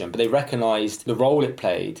Revolution, but they recognised the role it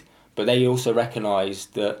played. But they also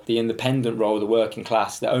recognised that the independent role of the working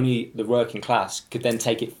class, that only the working class could then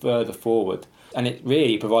take it further forward. And it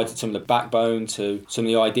really provided some of the backbone to some of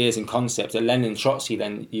the ideas and concepts that Lenin and Trotsky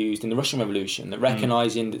then used in the Russian Revolution, that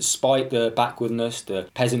recognising that despite the backwardness, the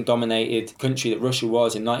peasant-dominated country that Russia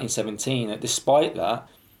was in 1917, that despite that,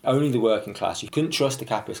 only the working class. You couldn't trust the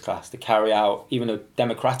capitalist class to carry out even a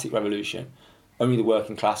democratic revolution. Only the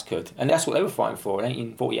working class could. And that's what they were fighting for in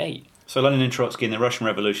 1848. So Lenin and Trotsky in the Russian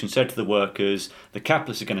Revolution said to the workers, the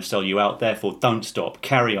capitalists are going to sell you out, therefore don't stop,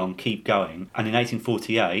 carry on, keep going. And in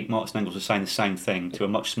 1848, Marx and Engels were saying the same thing to a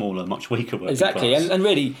much smaller, much weaker working exactly. class. And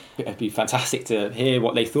really, it'd be fantastic to hear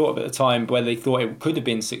what they thought at the time, whether they thought it could have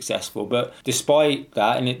been successful. But despite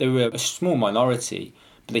that, and they were a small minority,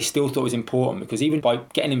 but they still thought it was important, because even by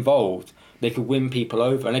getting involved, they could win people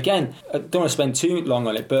over. And again, I don't want to spend too long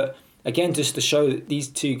on it, but again, just to show that these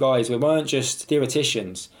two guys weren't just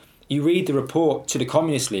theoreticians. You read the report to the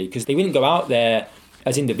Communist League, because they didn't go out there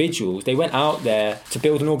as individuals, they went out there to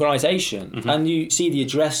build an organisation. Mm-hmm. And you see the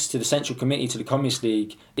address to the Central Committee to the Communist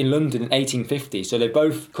League in London in 1850. So they've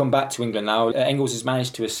both come back to England now. Engels has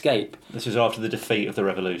managed to escape. This is after the defeat of the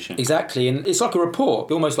revolution. Exactly, and it's like a report,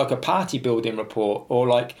 almost like a party building report, or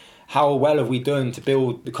like how well have we done to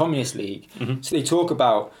build the Communist League. Mm-hmm. So they talk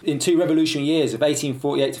about, in 2 revolutionary years of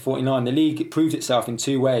 1848 to 49, the League proved itself in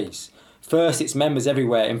 2 ways. First, its members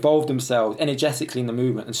everywhere involved themselves energetically in the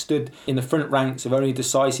movement and stood in the front ranks of only a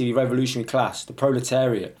decisively revolutionary class, the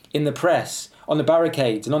proletariat. In the press, on the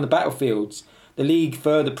barricades and on the battlefields, the League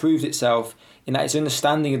further proved itself in that its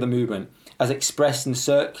understanding of the movement, as expressed in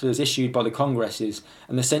circulars issued by the Congresses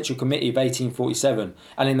and the Central Committee of 1847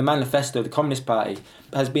 and in the manifesto of the Communist Party,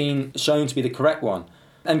 has been shown to be the correct one.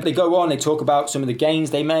 And they go on, they talk about some of the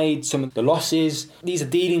gains they made, some of the losses. These are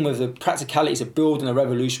dealing with the practicalities of building a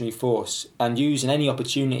revolutionary force and using any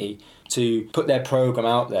opportunity to put their programme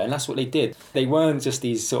out there. And that's what they did. They weren't just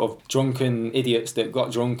these sort of drunken idiots that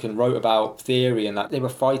got drunk and wrote about theory and that. They were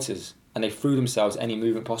fighters, and they threw themselves at any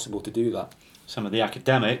movement possible to do that. Some of the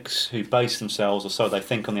academics who base themselves, or so they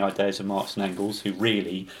think, on the ideas of Marx and Engels, who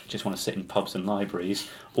really just want to sit in pubs and libraries,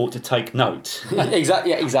 ought to take note.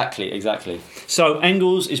 Exactly. So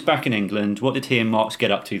Engels is back in England. What did he and Marx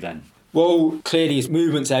get up to then? Well, clearly his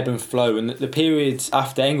movements ebb and flow, and the period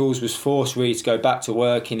after Engels was forced really to go back to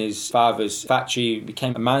work in his father's factory,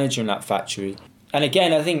 became a manager in that factory. And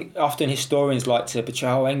again, I think often historians like to portray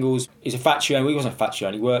how Engels is a factory owner. He wasn't a factory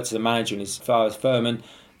owner, he worked as a manager in his father's firm. And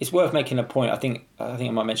it's worth making a point, I think I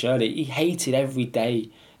might mention earlier, he hated every day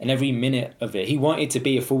and every minute of it. He wanted to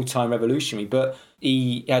be a full-time revolutionary, but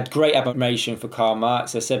he had great admiration for Karl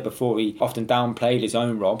Marx. As I said before, he often downplayed his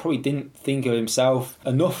own role, probably didn't think of himself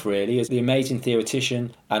enough really as the amazing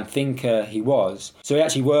theoretician and thinker he was. So he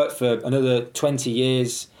actually worked for another 20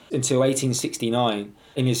 years until 1869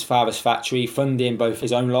 in his father's factory, funding both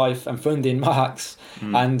his own life and funding Marx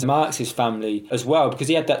and Marx's family as well, because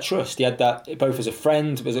he had that trust. He had that both as a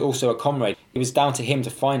friend but also a comrade. It was down to him to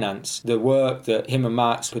finance the work that him and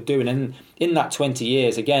Marx were doing. And in that 20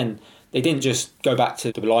 years, again, they didn't just go back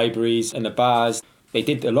to the libraries and the bars. They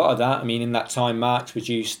did a lot of that. I mean, in that time, Marx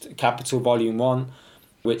produced Capital Volume 1,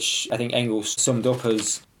 which I think Engels summed up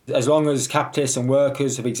as long as capitalists and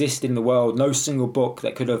workers have existed in the world, no single book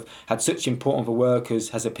that could have had such importance for workers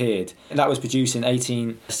has appeared. And that was produced in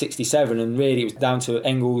 1867, and really it was down to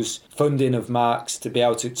Engels' funding of Marx to be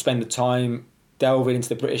able to spend the time delving into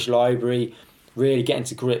the British Library, really getting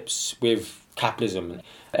to grips with capitalism and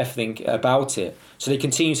everything about it. So they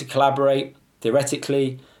continue to collaborate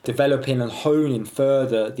theoretically, developing and honing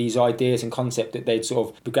further these ideas and concepts that they'd sort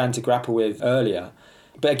of began to grapple with earlier.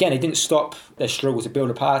 But again, it didn't stop their struggle to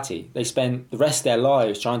build a party. They spent the rest of their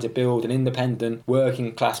lives trying to build an independent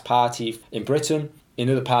working class party in Britain, in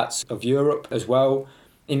other parts of Europe as well.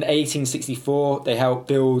 In 1864, they helped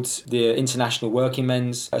build the International Working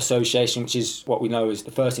Men's Association, which is what we know as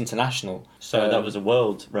the first international. So that was a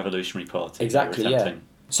world revolutionary party. Exactly, yeah.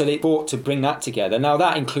 So they fought to bring that together. Now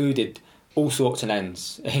that included all sorts of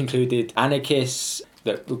ends. It included anarchists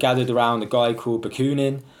that were gathered around a guy called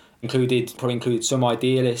Bakunin, probably included some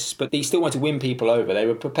idealists, but they still wanted to win people over. They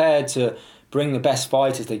were prepared to bring the best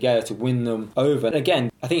fighters together to win them over. And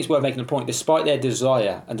again, I think it's worth making a point, despite their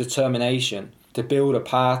desire and determination to build a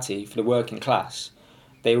party for the working class,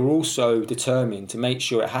 they were also determined to make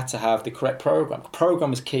sure it had to have the correct programme. The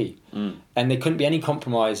programme was key. And there couldn't be any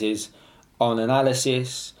compromises on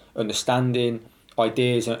analysis, understanding,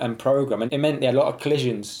 ideas and programme. And it meant they had a lot of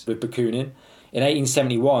collisions with Bakunin. In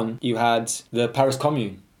 1871, you had the Paris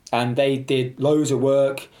Commune, and they did loads of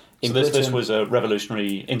work in Britain. This was a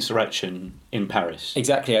revolutionary insurrection in Paris.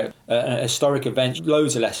 Exactly, a historic event,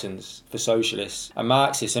 loads of lessons for socialists and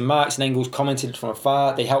Marxists. And Marx and Engels commented from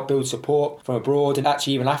afar. They helped build support from abroad, and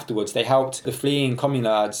actually even afterwards they helped the fleeing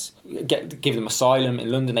communards give them asylum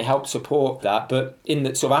in London. They helped support that. But in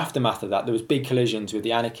the sort of aftermath of that, there was big collisions with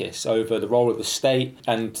the anarchists over the role of the state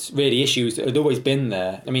and really issues that had always been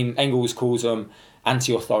there. I mean, Engels calls them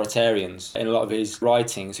anti-authoritarians in a lot of his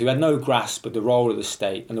writings, who had no grasp of the role of the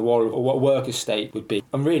state and the role of what a worker state would be,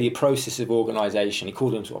 and really a process of organisation. He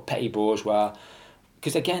called them sort of petty bourgeois.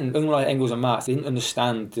 Because again, unlike Engels and Marx, they didn't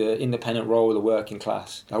understand the independent role of the working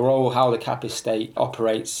class, the role, how the capitalist state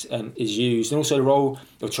operates and is used, and also the role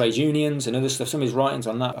of trade unions and other stuff. Some of his writings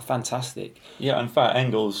on that are fantastic. Yeah, in fact,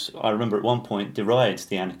 Engels, I remember at one point, derides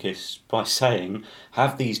the anarchists by saying,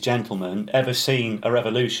 have these gentlemen ever seen a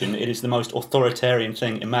revolution? It is the most authoritarian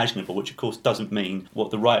thing imaginable, which of course doesn't mean what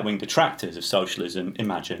the right-wing detractors of socialism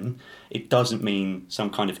imagine. It doesn't mean some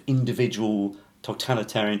kind of individual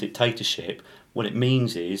totalitarian dictatorship. What it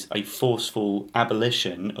means is a forceful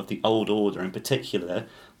abolition of the old order, in particular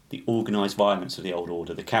the organised violence of the old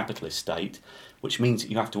order, the capitalist state, which means that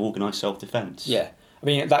you have to organise self-defence. Yeah. I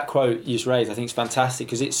mean, that quote you just raised, I think it's fantastic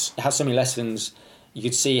because it has so many lessons. You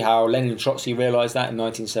could see how Lenin and Trotsky realised that in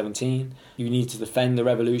 1917. You need to defend the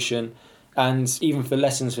revolution. And even for the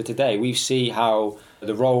lessons for today, we see how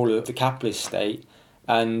the role of the capitalist state,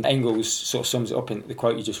 and Engels sort of sums it up in the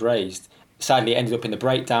quote you just raised. Sadly, it ended up in the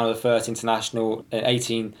breakdown of the First International in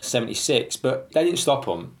 1876, but they didn't stop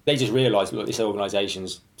them. They just realised, look, this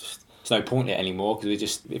organisation's just, there's no point in it anymore,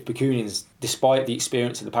 because if Bakunin's, despite the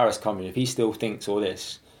experience of the Paris Commune, if he still thinks all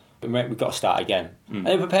this, we've got to start again. And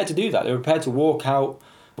they were prepared to do that. They were prepared to walk out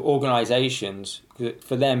organisations.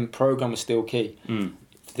 For them, programme was still key.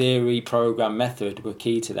 Theory, programme, method were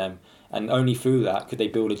key to them. And only through that could they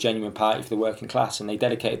build a genuine party for the working class, and they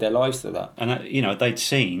dedicated their lives to that. And, they'd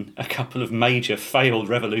seen a couple of major failed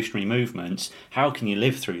revolutionary movements. How can you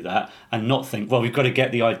live through that and not think, well, we've got to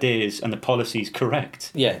get the ideas and the policies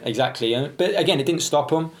correct? Yeah, exactly. But again, it didn't stop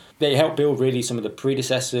them. They helped build really some of the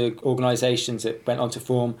predecessor organisations that went on to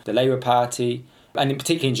form the Labour Party. And in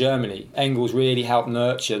particular in Germany, Engels really helped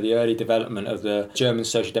nurture the early development of the German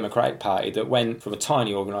Social Democratic Party that went from a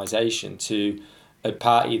tiny organisation to a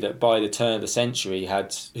party that by the turn of the century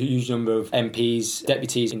had a huge number of MPs,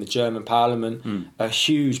 deputies in the German parliament, a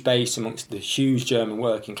huge base amongst the huge German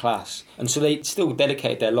working class. And so they still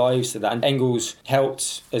dedicated their lives to that. And Engels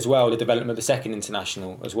helped as well the development of the Second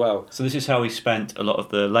International as well. So this is how he spent a lot of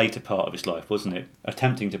the later part of his life, wasn't it?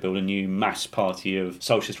 Attempting to build a new mass party of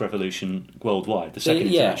socialist revolution worldwide, the Second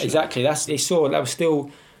International. Yeah, exactly. They saw that was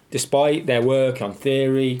still, despite their work on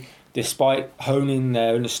theory, despite honing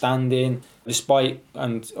their understanding, despite,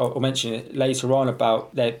 and I'll mention it later on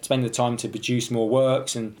about their spending the time to produce more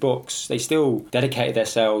works and books, they still dedicated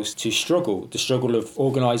themselves to the struggle of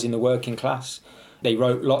organising the working class. They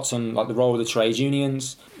wrote lots on the role of the trade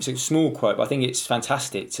unions. It's a small quote, but I think it's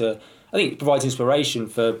fantastic. I think it provides inspiration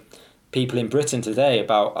for people in Britain today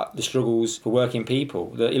about the struggles for working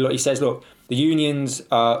people. He says, look, the unions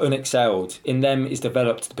are unexcelled. In them is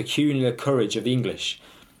developed the peculiar courage of the English.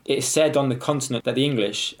 It is said on the continent that the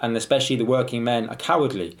English, and especially the working men, are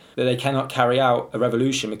cowardly, that they cannot carry out a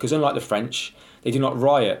revolution because, unlike the French, they do not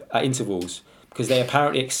riot at intervals because they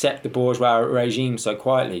apparently accept the bourgeois regime so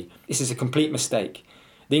quietly. This is a complete mistake.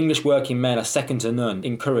 The English working men are second to none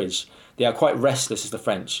in courage. They are quite restless as the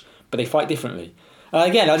French, but they fight differently. And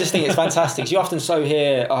again, I just think it's fantastic. You often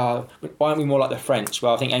hear, why aren't we more like the French?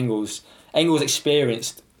 Well, I think Engels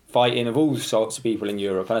experienced fighting of all sorts of people in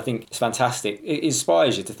Europe, and I think it's fantastic. It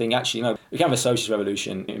inspires you to think, actually, we can have a socialist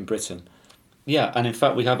revolution in Britain. Yeah, and in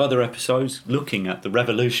fact we have other episodes looking at the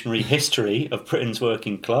revolutionary history of Britain's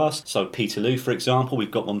working class. So Peterloo, for example,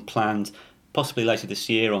 we've got one planned possibly later this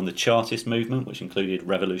year on the Chartist movement, which included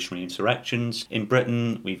revolutionary insurrections in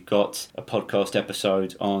Britain. We've got a podcast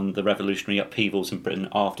episode on the revolutionary upheavals in Britain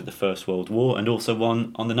after the First World War, and also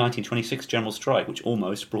one on the 1926 general strike, which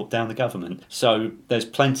almost brought down the government. So there's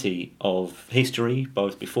plenty of history,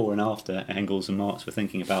 both before and after Engels and Marx were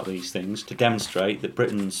thinking about these things, to demonstrate that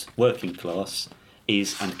Britain's working class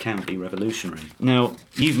is and can be revolutionary. Now,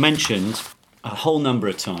 you've mentioned a whole number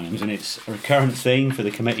of times, and it's a recurrent theme for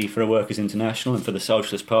the Committee for a Workers' International and for the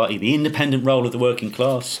Socialist Party, the independent role of the working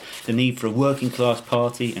class, the need for a working class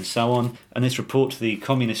party, and so on. And this report to the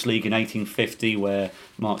Communist League in 1850, where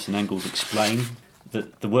Marx and Engels explain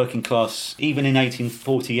that the working class, even in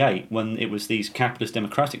 1848, when it was these capitalist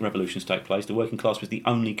democratic revolutions take place, the working class was the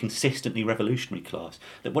only consistently revolutionary class.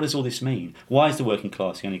 What does all this mean? Why is the working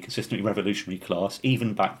class the only consistently revolutionary class,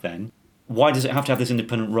 even back then? Why does it have to have this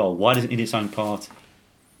independent role? Why does it need its own party?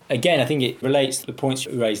 Again, I think it relates to the points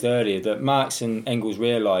you raised earlier, that Marx and Engels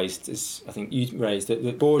realised, as I think you raised, that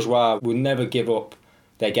the bourgeois would never give up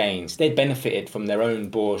their gains. They'd benefited from their own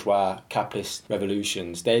bourgeois capitalist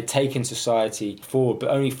revolutions. They had taken society forward, but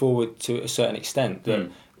only forward to a certain extent. That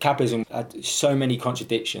capitalism had so many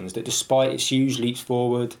contradictions that despite its huge leaps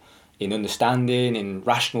forward in understanding, in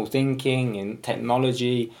rational thinking, in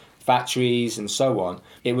technology, factories and so on.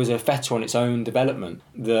 It was a fetter on its own development,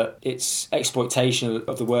 that its exploitation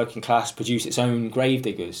of the working class produced its own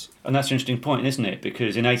gravediggers. And that's an interesting point, isn't it?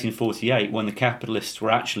 Because in 1848, when the capitalists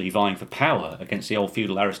were actually vying for power against the old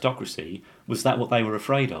feudal aristocracy, was that what they were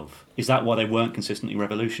afraid of? Is that why they weren't consistently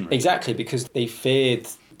revolutionary? Exactly, because they feared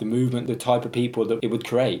the movement, the type of people that it would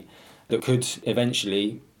create that could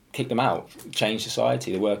eventually kick them out, change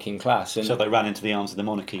society, the working class. And so they ran into the arms of the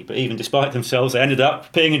monarchy, but even despite themselves, they ended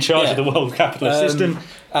up being in charge of the world capitalist system.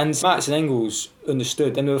 And Marx and Engels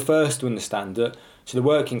understood, and they were first to understand that so the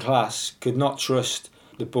working class could not trust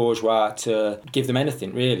the bourgeois to give them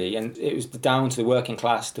anything, really, and it was down to the working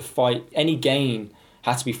class to fight. Any gain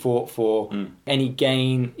had to be fought for. Any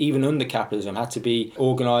gain, even under capitalism, had to be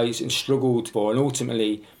organised and struggled for, and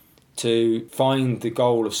ultimately to find the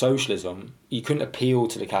goal of socialism, you couldn't appeal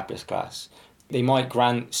to the capitalist class. They might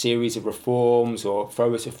grant series of reforms or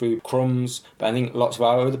throw us a few crumbs, but I think lots of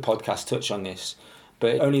our other podcasts touch on this.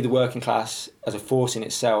 But only the working class as a force in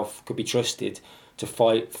itself could be trusted to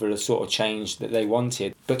fight for the sort of change that they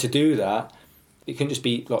wanted. But to do that, it couldn't just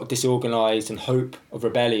be like disorganised and hope of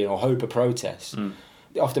rebellion or hope of protest.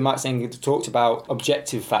 Often Marx and Engels talked about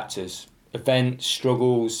objective factors, events,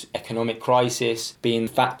 struggles, economic crisis being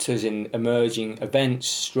factors in emerging events,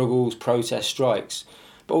 struggles, protests, strikes.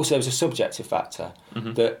 But also there's a subjective factor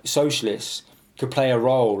that socialists could play a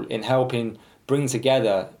role in helping bring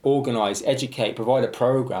together, organise, educate, provide a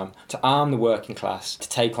programme to arm the working class to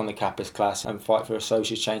take on the capitalist class and fight for a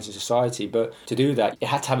socialist change in society. But to do that, it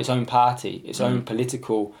had to have its own party, its own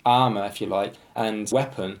political armour, if you like, and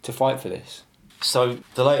weapon to fight for this. So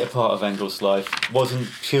the later part of Engels' life wasn't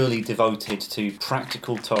purely devoted to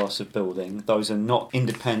practical tasks of building. Those are not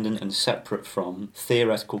independent and separate from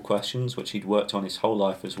theoretical questions, which he'd worked on his whole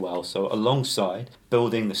life as well. So alongside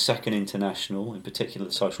building the Second International, in particular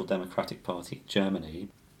the Social Democratic Party in Germany,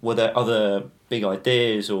 were there other big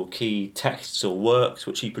ideas or key texts or works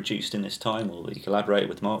which he produced in this time or that he collaborated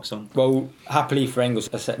with Marx on? Well, happily for Engels,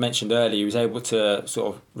 as I mentioned earlier, he was able to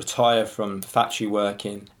sort of retire from factory work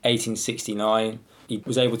in 1869. He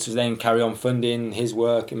was able to then carry on funding his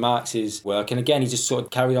work and Marx's work. And again, he just sort of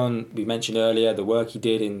carried on, we mentioned earlier, the work he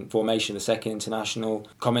did in formation of the Second International,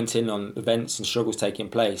 commenting on events and struggles taking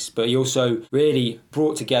place. But he also really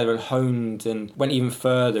brought together and honed and went even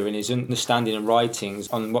further in his understanding and writings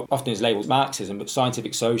on what often is labelled Marxism, but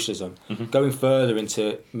scientific socialism, going further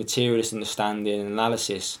into materialist understanding and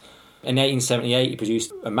analysis. In 1878, he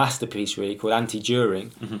produced a masterpiece really called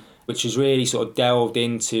Anti-Dühring, which has really sort of delved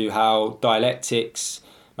into how dialectics,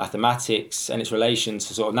 mathematics and its relation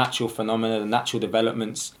to sort of natural phenomena and natural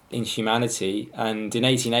developments in humanity. And in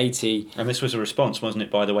 1880... And this was a response, wasn't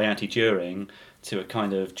it, by the way, Anti-Dühring, to a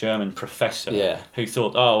kind of German professor who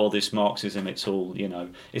thought, all this Marxism, it's all,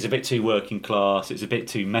 it's a bit too working class, it's a bit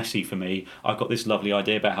too messy for me. I've got this lovely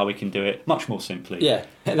idea about how we can do it much more simply. Yeah,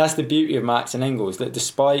 and that's the beauty of Marx and Engels, that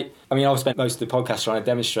despite, I've spent most of the podcast trying to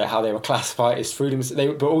demonstrate how they were class fighters through them, they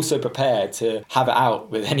were also prepared to have it out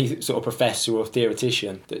with any sort of professor or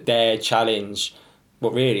theoretician that dared challenge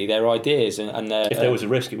really their ideas and their... If there was a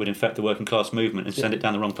risk, it would infect the working class movement and send it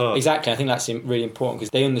down the wrong path. Exactly, I think that's really important because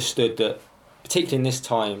they understood that, particularly in this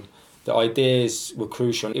time, that ideas were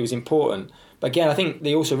crucial. It was important. But again, I think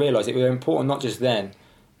they also realised it was important not just then,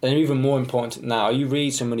 and even more important now. You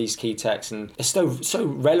read some of these key texts and they're so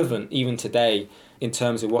relevant even today in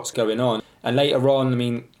terms of what's going on. And later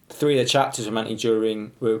on, 3 of the chapters from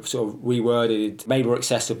Anti-Dühring were sort of reworded, made more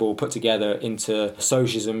accessible, put together into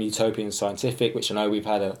Socialism, Utopian and Scientific, which I know we've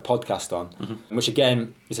had a podcast on, which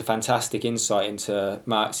again is a fantastic insight into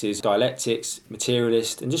Marx's dialectics,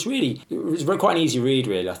 materialist, and just really, it's quite an easy read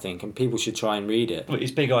really, I think, and people should try and read it. Well,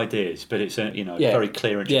 it's big ideas, but it's a very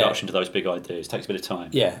clear introduction to those big ideas. It takes a bit of time.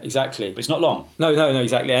 Yeah, exactly. But it's not long. No,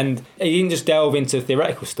 exactly. And he didn't just delve into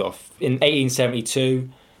theoretical stuff. In 1872,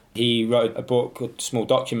 he wrote a book, a small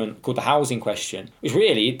document called The Housing Question, which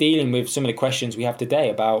really dealing with some of the questions we have today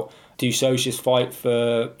about, do socialists fight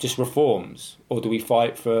for just reforms or do we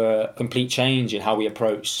fight for a complete change in how we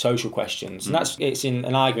approach social questions? And it's in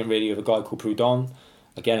an argument really with a guy called Proudhon,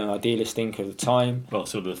 again an idealist thinker of the time. Well,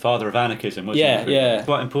 sort of the father of anarchism, wasn't he? Yeah.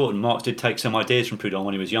 Quite important. Marx did take some ideas from Proudhon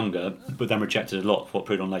when he was younger, but then rejected a lot of what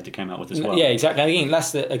Proudhon later came out with as well. Yeah, exactly.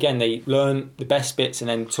 I think they learned the best bits and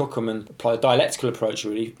then took them and applied a dialectical approach,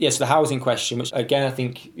 really. Yes, the housing question, which again I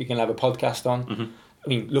think you can have a podcast on.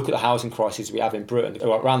 Look at the housing crisis we have in Britain,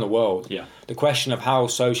 or around the world. Yeah. The question of how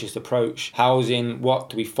socialists approach housing, what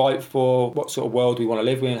do we fight for, what sort of world do we want to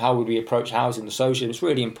live in, how would we approach housing, the socialism, it's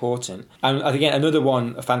really important. And again, another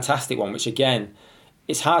one, a fantastic one, which again,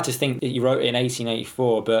 it's hard to think that you wrote it in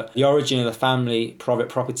 1884, but the origin of the family, private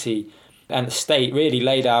property, And the state really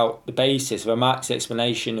laid out the basis of a Marxist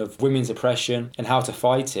explanation of women's oppression and how to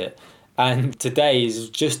fight it. And today is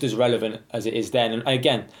just as relevant as it is then. And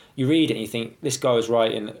again, you read it and you think, this guy was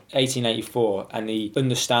right in 1884 and he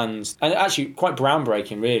understands, and actually quite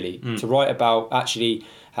groundbreaking really, to write about actually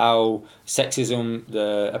how sexism,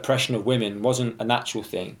 the oppression of women wasn't a natural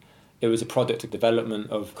thing. It was a product of development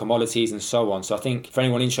of commodities and so on. So I think for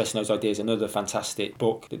anyone interested in those ideas, another fantastic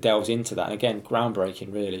book that delves into that. And again,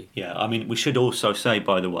 groundbreaking, really. Yeah, I mean, we should also say,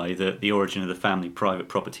 by the way, that The Origin of the Family, Private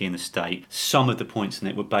Property and the State, some of the points in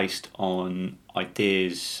it were based on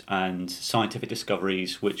ideas and scientific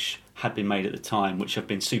discoveries which had been made at the time, which have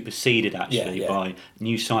been superseded actually by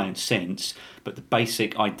new science since. But the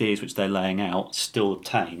basic ideas which they're laying out still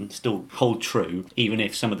hold true, even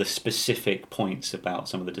if some of the specific points about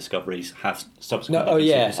some of the discoveries have subsequently been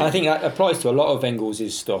superseded. And I think that applies to a lot of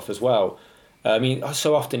Engels' stuff as well. I mean,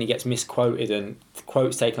 so often he gets misquoted and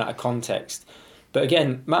quotes taken out of context. But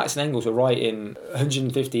again, Marx and Engels were writing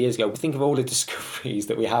 150 years ago. Think of all the discoveries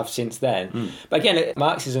that we have since then. But again,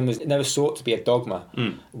 Marxism was never sought to be a dogma,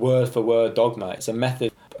 word for word dogma. It's a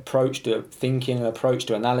method, approach to thinking, an approach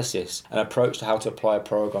to analysis, an approach to how to apply a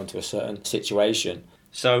program to a certain situation.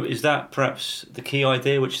 So is that perhaps the key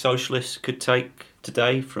idea which socialists could take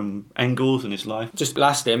today from Engels and his life? Just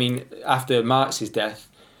lastly, I mean, after Marx's death,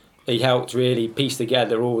 he helped really piece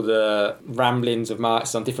together all the ramblings of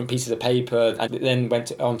Marx on different pieces of paper, and then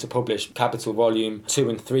went on to publish Capital Volume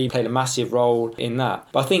 2 and 3, played a massive role in that.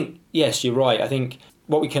 But I think, yes, you're right. I think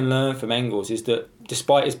what we can learn from Engels is that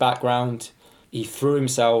despite his background, he threw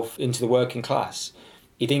himself into the working class.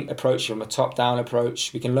 He didn't approach it from a top-down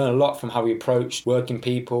approach. We can learn a lot from how he approached working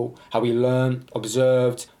people, how he learned,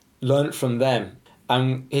 observed, learned from them.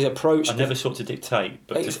 And his approach... I never sought to dictate,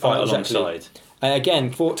 but to fight alongside. And again,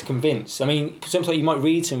 fought to convince. I mean, sometimes you might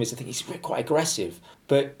read to him as I think he's quite aggressive,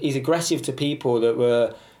 but he's aggressive to people that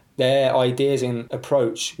were their ideas and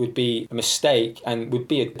approach would be a mistake and would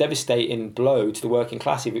be a devastating blow to the working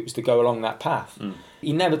class if it was to go along that path.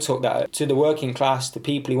 He never took that to the working class, to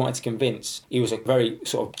people he wanted to convince. He was a very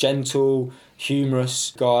sort of gentle,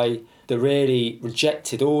 humorous guy that really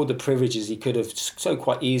rejected all the privileges he could have so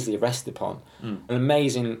quite easily rested upon. An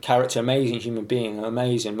amazing character, amazing human being, an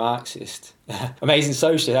amazing Marxist, amazing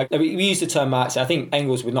socialist. We use the term Marxist. I think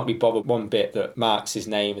Engels would not be bothered one bit that Marx's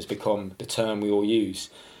name has become the term we all use.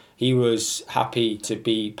 He was happy to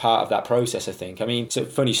be part of that process, I think. I mean, it's a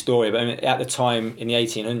funny story, but I mean, at the time in the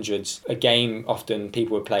 1800s, a game often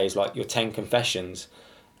people would play is like your 10 Confessions.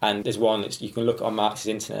 And there's one that you can look on Marx's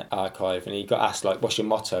internet archive, and he got asked, like, what's your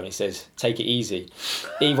motto? And he says, take it easy.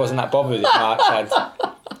 He wasn't that bothered if Marx had...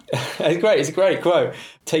 It's a great quote.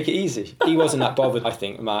 Take it easy. He wasn't that bothered, I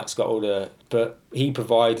think. Marx got all the... But he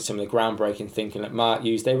provided some of the groundbreaking thinking that Marx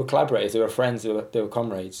used. They were collaborators, they were friends, they were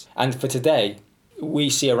comrades. And for today, we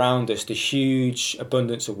see around us the huge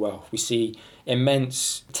abundance of wealth. We see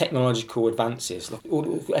immense technological advances, like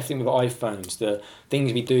everything with iPhones, the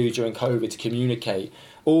things we do during COVID to communicate,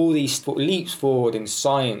 all these leaps forward in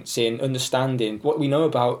science, in understanding what we know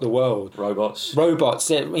about the world. Robots.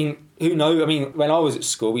 I mean, who knows? I mean, when I was at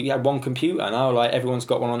school, we had one computer. Now, like, everyone's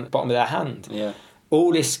got one on the bottom of their hand. Yeah.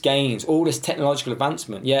 All this gains, all this technological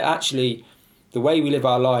advancement. Yeah, actually, the way we live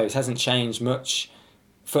our lives hasn't changed much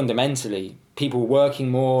fundamentally. People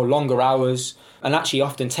working more, longer hours, and actually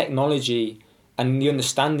often technology and the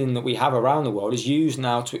understanding that we have around the world is used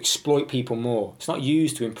now to exploit people more. It's not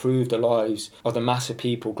used to improve the lives of the mass of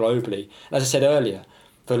people globally. As I said earlier,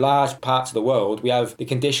 for large parts of the world, we have the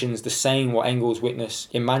conditions the same what Engels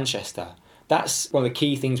witnessed in Manchester. That's one of the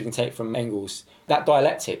key things we can take from Engels. That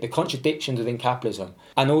dialectic, the contradictions within capitalism,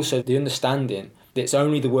 and also the understanding that it's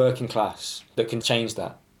only the working class that can change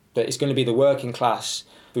that. That it's going to be the working class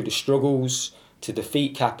through the struggles to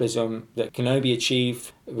defeat capitalism that can only be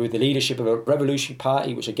achieved with the leadership of a revolutionary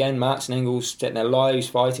party, which again Marx and Engels spent their lives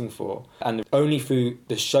fighting for. And only through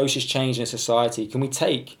the socialist change in society can we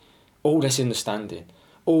take all this understanding,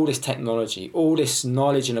 all this technology, all this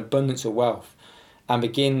knowledge and abundance of wealth, and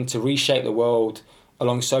begin to reshape the world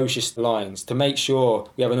along socialist lines to make sure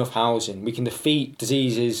we have enough housing. We can defeat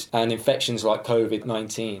diseases and infections like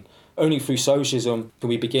COVID-19. Only through socialism can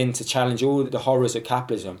we begin to challenge all the horrors of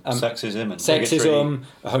capitalism. Sexism,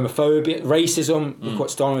 homophobia, racism,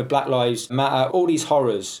 what's done with Black Lives Matter, all these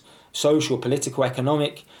horrors, social, political,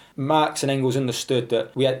 economic. Marx and Engels understood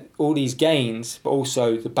that we had all these gains, but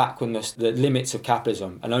also the backwardness, the limits of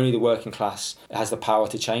capitalism, and only the working class has the power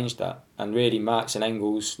to change that. And really, Marx and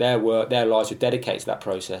Engels, their work, their lives were dedicated to that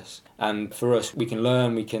process. And for us, we can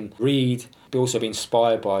learn, we can read, but also be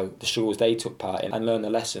inspired by the struggles they took part in and learn the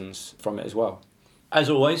lessons from it as well. As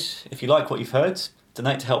always, if you like what you've heard,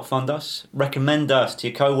 donate to help fund us, recommend us to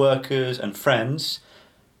your co-workers and friends,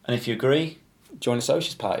 and if you agree, join the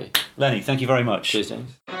Socialist Party. Lenny, thank you very much. Cheers,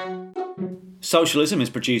 James. Socialism is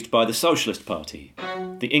produced by the Socialist Party,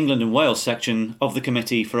 the England and Wales section of the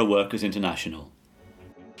Committee for a Workers' International.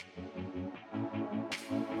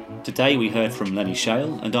 Today we heard from Lenny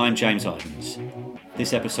Shale and I'm James Ivans.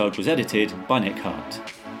 This episode was edited by Nick Hart.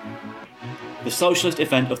 The Socialist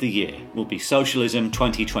event of the year will be Socialism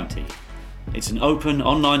 2020. It's an open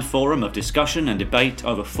online forum of discussion and debate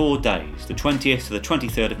over 4 days, the 20th to the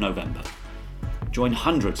 23rd of November. Join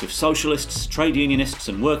hundreds of socialists, trade unionists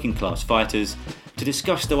and working class fighters to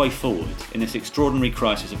discuss the way forward in this extraordinary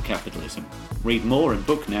crisis of capitalism. Read more and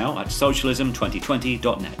book now at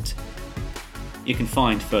socialism2020.net. You can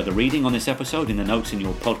find further reading on this episode in the notes in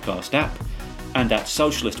your podcast app and at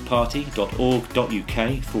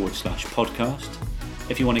socialistparty.org.uk/podcast.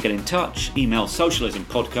 If you want to get in touch, email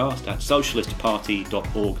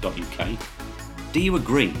socialismpodcast@socialistparty.org.uk. Do you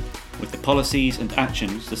agree with the policies and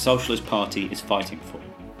actions the Socialist Party is fighting for?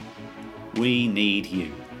 We need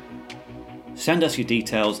you. Send us your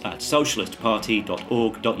details at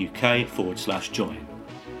socialistparty.org.uk/join.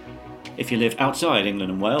 If you live outside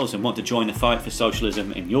England and Wales and want to join the fight for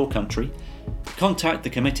socialism in your country, contact the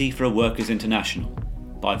Committee for a Workers' International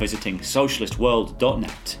by visiting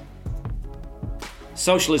socialistworld.net.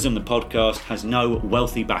 Socialism, the podcast, has no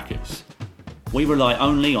wealthy backers. We rely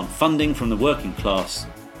only on funding from the working class,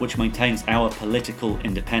 which maintains our political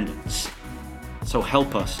independence. So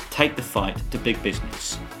help us take the fight to big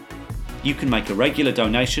business. You can make a regular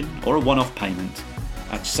donation or a one-off payment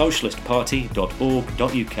at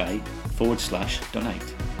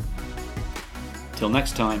socialistparty.org.uk/donate. Till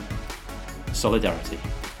next time, solidarity.